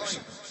 ഓയ്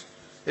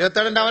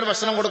 27 അവന്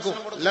ഭക്ഷണം കൊടുക്കും.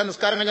 എല്ലാ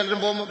നിസ്കാരം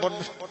കഴിഞ്ഞാലും പോകുമ്പോ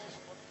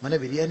മനെ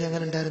ബിരിയാണി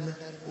അങ്ങനെ ഉണ്ടായിരുന്നു.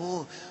 ഓ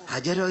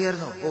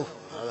ആചാര്യായിരുന്നു. ഓ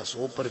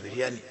സൂപ്പർ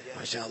ബിരിയാണി,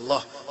 മാഷാ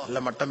അല്ലാഹ്, നല്ല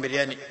മട്ടൻ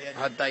ബിരിയാണി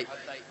ഭാഗത്തായി.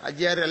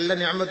 അജിയാർ എല്ലാ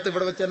ഞാമത്ത്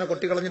ഇവിടെ വെച്ച് തന്നെ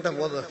കൊട്ടിക്കളഞ്ഞിട്ടാണ്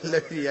പോകുന്നത്. നല്ല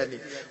ബിരിയാണി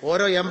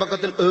ഓരോ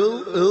ഏമ്പക്കത്തിൽ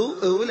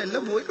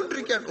എല്ലാം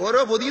പോയിക്കൊണ്ടിരിക്കുകയാണ്. ഓരോ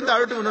പൊതിയും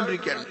താഴോട്ട്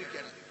വീണോണ്ടിരിക്കുകയാണ്.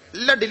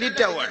 എല്ലാം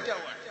ഡിലീറ്റ് ആവുകയാണ്.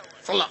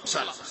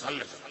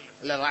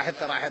 അല്ല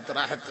റാഹത്ത് റാഹത്ത്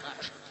റാഹത്ത്.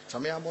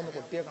 സമയമാകുമ്പോ ഒന്ന്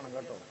കൊട്ടിയേക്കണം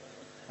കേട്ടോ.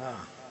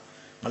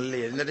 നല്ല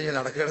എന്നിട്ട് ഞാൻ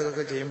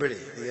നടക്കുകയൊക്കെ ചെയ്യുമ്പോഴേ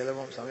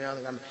ചിലപ്പോൾ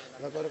സമയമാണ്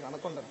അതൊക്കെ ഒരു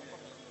കണക്കുണ്ട്.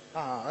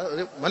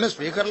 ഒരു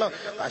സ്പീക്കറിലോ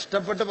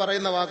കഷ്ടപ്പെട്ട്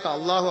പറയുന്ന വാക്ക്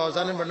അള്ളാഹു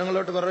അവസാനം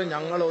പെണ്ണുങ്ങളോട്ട് പറയും,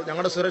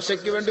 ഞങ്ങളുടെ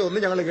സുരക്ഷയ്ക്ക് വേണ്ടി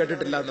ഒന്നും ഞങ്ങൾ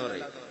കേട്ടിട്ടില്ല എന്ന്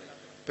പറയും.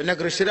 പിന്നെ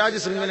കൃഷിരാജ്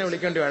സിംഗിനെ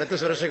വിളിക്കേണ്ടി വരും അടുത്ത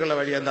സുരക്ഷയ്ക്കുള്ള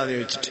വഴി എന്താന്ന്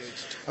ചോദിച്ചിട്ട്.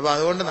 അപ്പൊ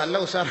അതുകൊണ്ട് നല്ല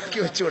ഉഷാറാക്കി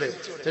വെച്ചുകൂടെ.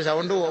 പക്ഷെ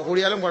സൗണ്ട്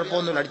കൂടിയാലും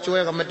കുഴപ്പമൊന്നുമില്ല,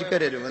 അടിച്ചുപോയ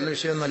കമ്മിറ്റിക്കാർ വരും എന്ന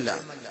വിഷയമൊന്നുമല്ല.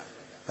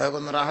 അതൊക്കെ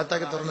ഒന്ന്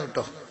റാഹത്താക്കി തുറന്നു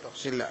കിട്ടോ.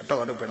 ഇല്ല കേട്ടോ,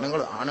 അത് പെണ്ണുങ്ങൾ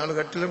ആണുങ്ങൾ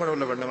കേട്ടിലും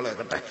കൂടെ പെണ്ണുങ്ങൾ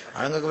കേട്ടെ,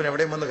 ആണുങ്ങൾക്ക് പിന്നെ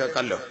എവിടെയും വന്ന്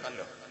കേൾക്കാമല്ലോ.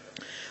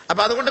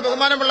 അപ്പൊ അതുകൊണ്ട്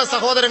ബഹുമാനമുള്ള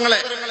സഹോദരങ്ങളെ,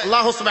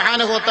 അല്ലാഹു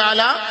സുബ്ഹാനഹു വ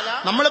തആല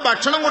നമ്മൾ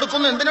ഭക്ഷണം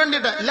കൊടുക്കുന്നു എന്തിനു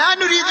വേണ്ടിയിട്ട്? ലാ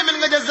നുരീദു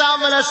മിൻക ജസാഅ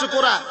വലാ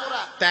ശുക്റ.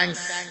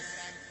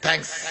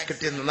 താങ്ക്സ്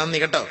കിട്ടിയെന്ന് നന്ദി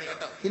കേട്ടോ.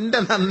 എന്റെ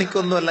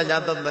നന്ദിക്കൊന്നുമല്ല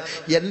ഞാൻ തന്നത്,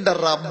 എന്റെ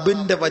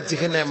റബ്ബിന്റെ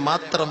വജ്ഹിനെ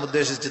മാത്രം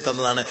ഉദ്ദേശിച്ച്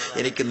തന്നതാണ്.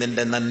 എനിക്ക്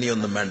നിന്റെ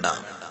നന്ദിയൊന്നും വേണ്ട.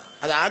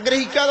 അത്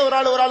ആഗ്രഹിക്കാതെ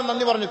ഒരാൾ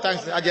നന്ദി പറഞ്ഞു,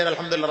 താങ്ക്സ് അജയ്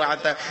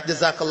അൽഹംദുലില്ലാഹ്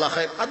ജസാക്കല്ലാഹ്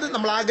ഖൈർ, അത്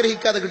നമ്മൾ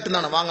ആഗ്രഹിക്കാതെ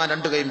കിട്ടുന്നതാണ്. വാങ്ങാൻ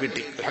 2 കൈയും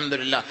കിട്ടി,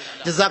 അൽഹംദുലില്ലാഹ്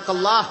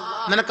ജസാക്കല്ലാഹ്,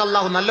 നിനക്ക്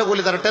അല്ലാഹു നല്ല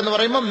കൂലി തരട്ടെ എന്ന്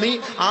പറയുമ്പോൾ നീ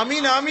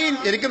ആമീൻ ആമീൻ,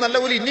 എനിക്ക് നല്ല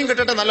കൂലി ഇനിയും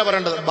കിട്ടട്ടെ നല്ല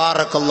പറയേണ്ടത്.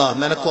 ബാറക്കല്ലാഹ്,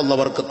 നിനക്കും അല്ലാഹു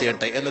ബർക്കത്ത്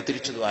ചെയ്യട്ടെ എന്ന്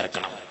തിരിച്ചു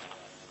ദ്വാരക്കണം.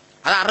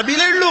 അത്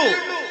അറബിയിലേ ഉള്ളൂ,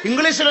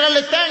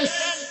 ഇംഗ്ലീഷിലല്ലേ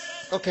താങ്ക്സ്.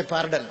 ഓക്കെ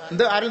പാർഡൻ,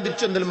 എന്ത് ആരും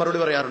തിരിച്ചു എന്തെങ്കിലും മറുപടി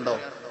പറയാറുണ്ടോ?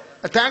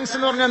 താങ്ക്സ്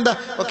എന്ന് പറഞ്ഞാൽ എന്താ?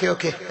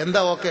 ഓക്കെ എന്താ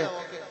ഓക്കെ?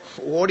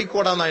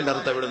 ഓടിക്കോടാന്നാ അതിന്റെ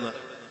അർത്ഥം ഇവിടുന്ന്.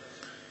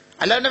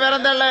 അല്ലാണ്ട് വേറെ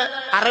എന്താ ഉള്ളത്?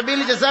 അറബിയിൽ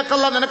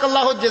ജസാക്കല്ലാ,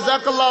 നിനക്കല്ലാഹു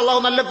ജസാക്കല്ലാ, അള്ളാഹു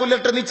നല്ല കൂലി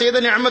തരട്ടെ, നീ ചെയ്ത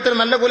നിഅമത്തിന്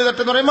നല്ല കൂലി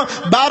തരട്ടെ എന്ന് പറയുമ്പോൾ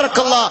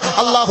ബാറക്കല്ലാ,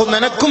 അള്ളാഹു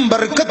നിനക്കും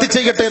ബർക്കത്ത്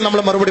ചെയ്യട്ടെ എന്ന്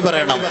നമ്മൾ മറുപടി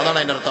പറയണം. അതാണ്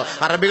അതിന്റെ അർത്ഥം.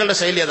 അറബികളുടെ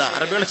ശൈലി അതാ,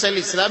 അറബികളുടെ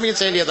ശൈലി ഇസ്ലാമിക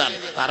ശൈലി അതാണ്.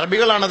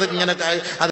 അറബികളാണത് ഇങ്ങനെ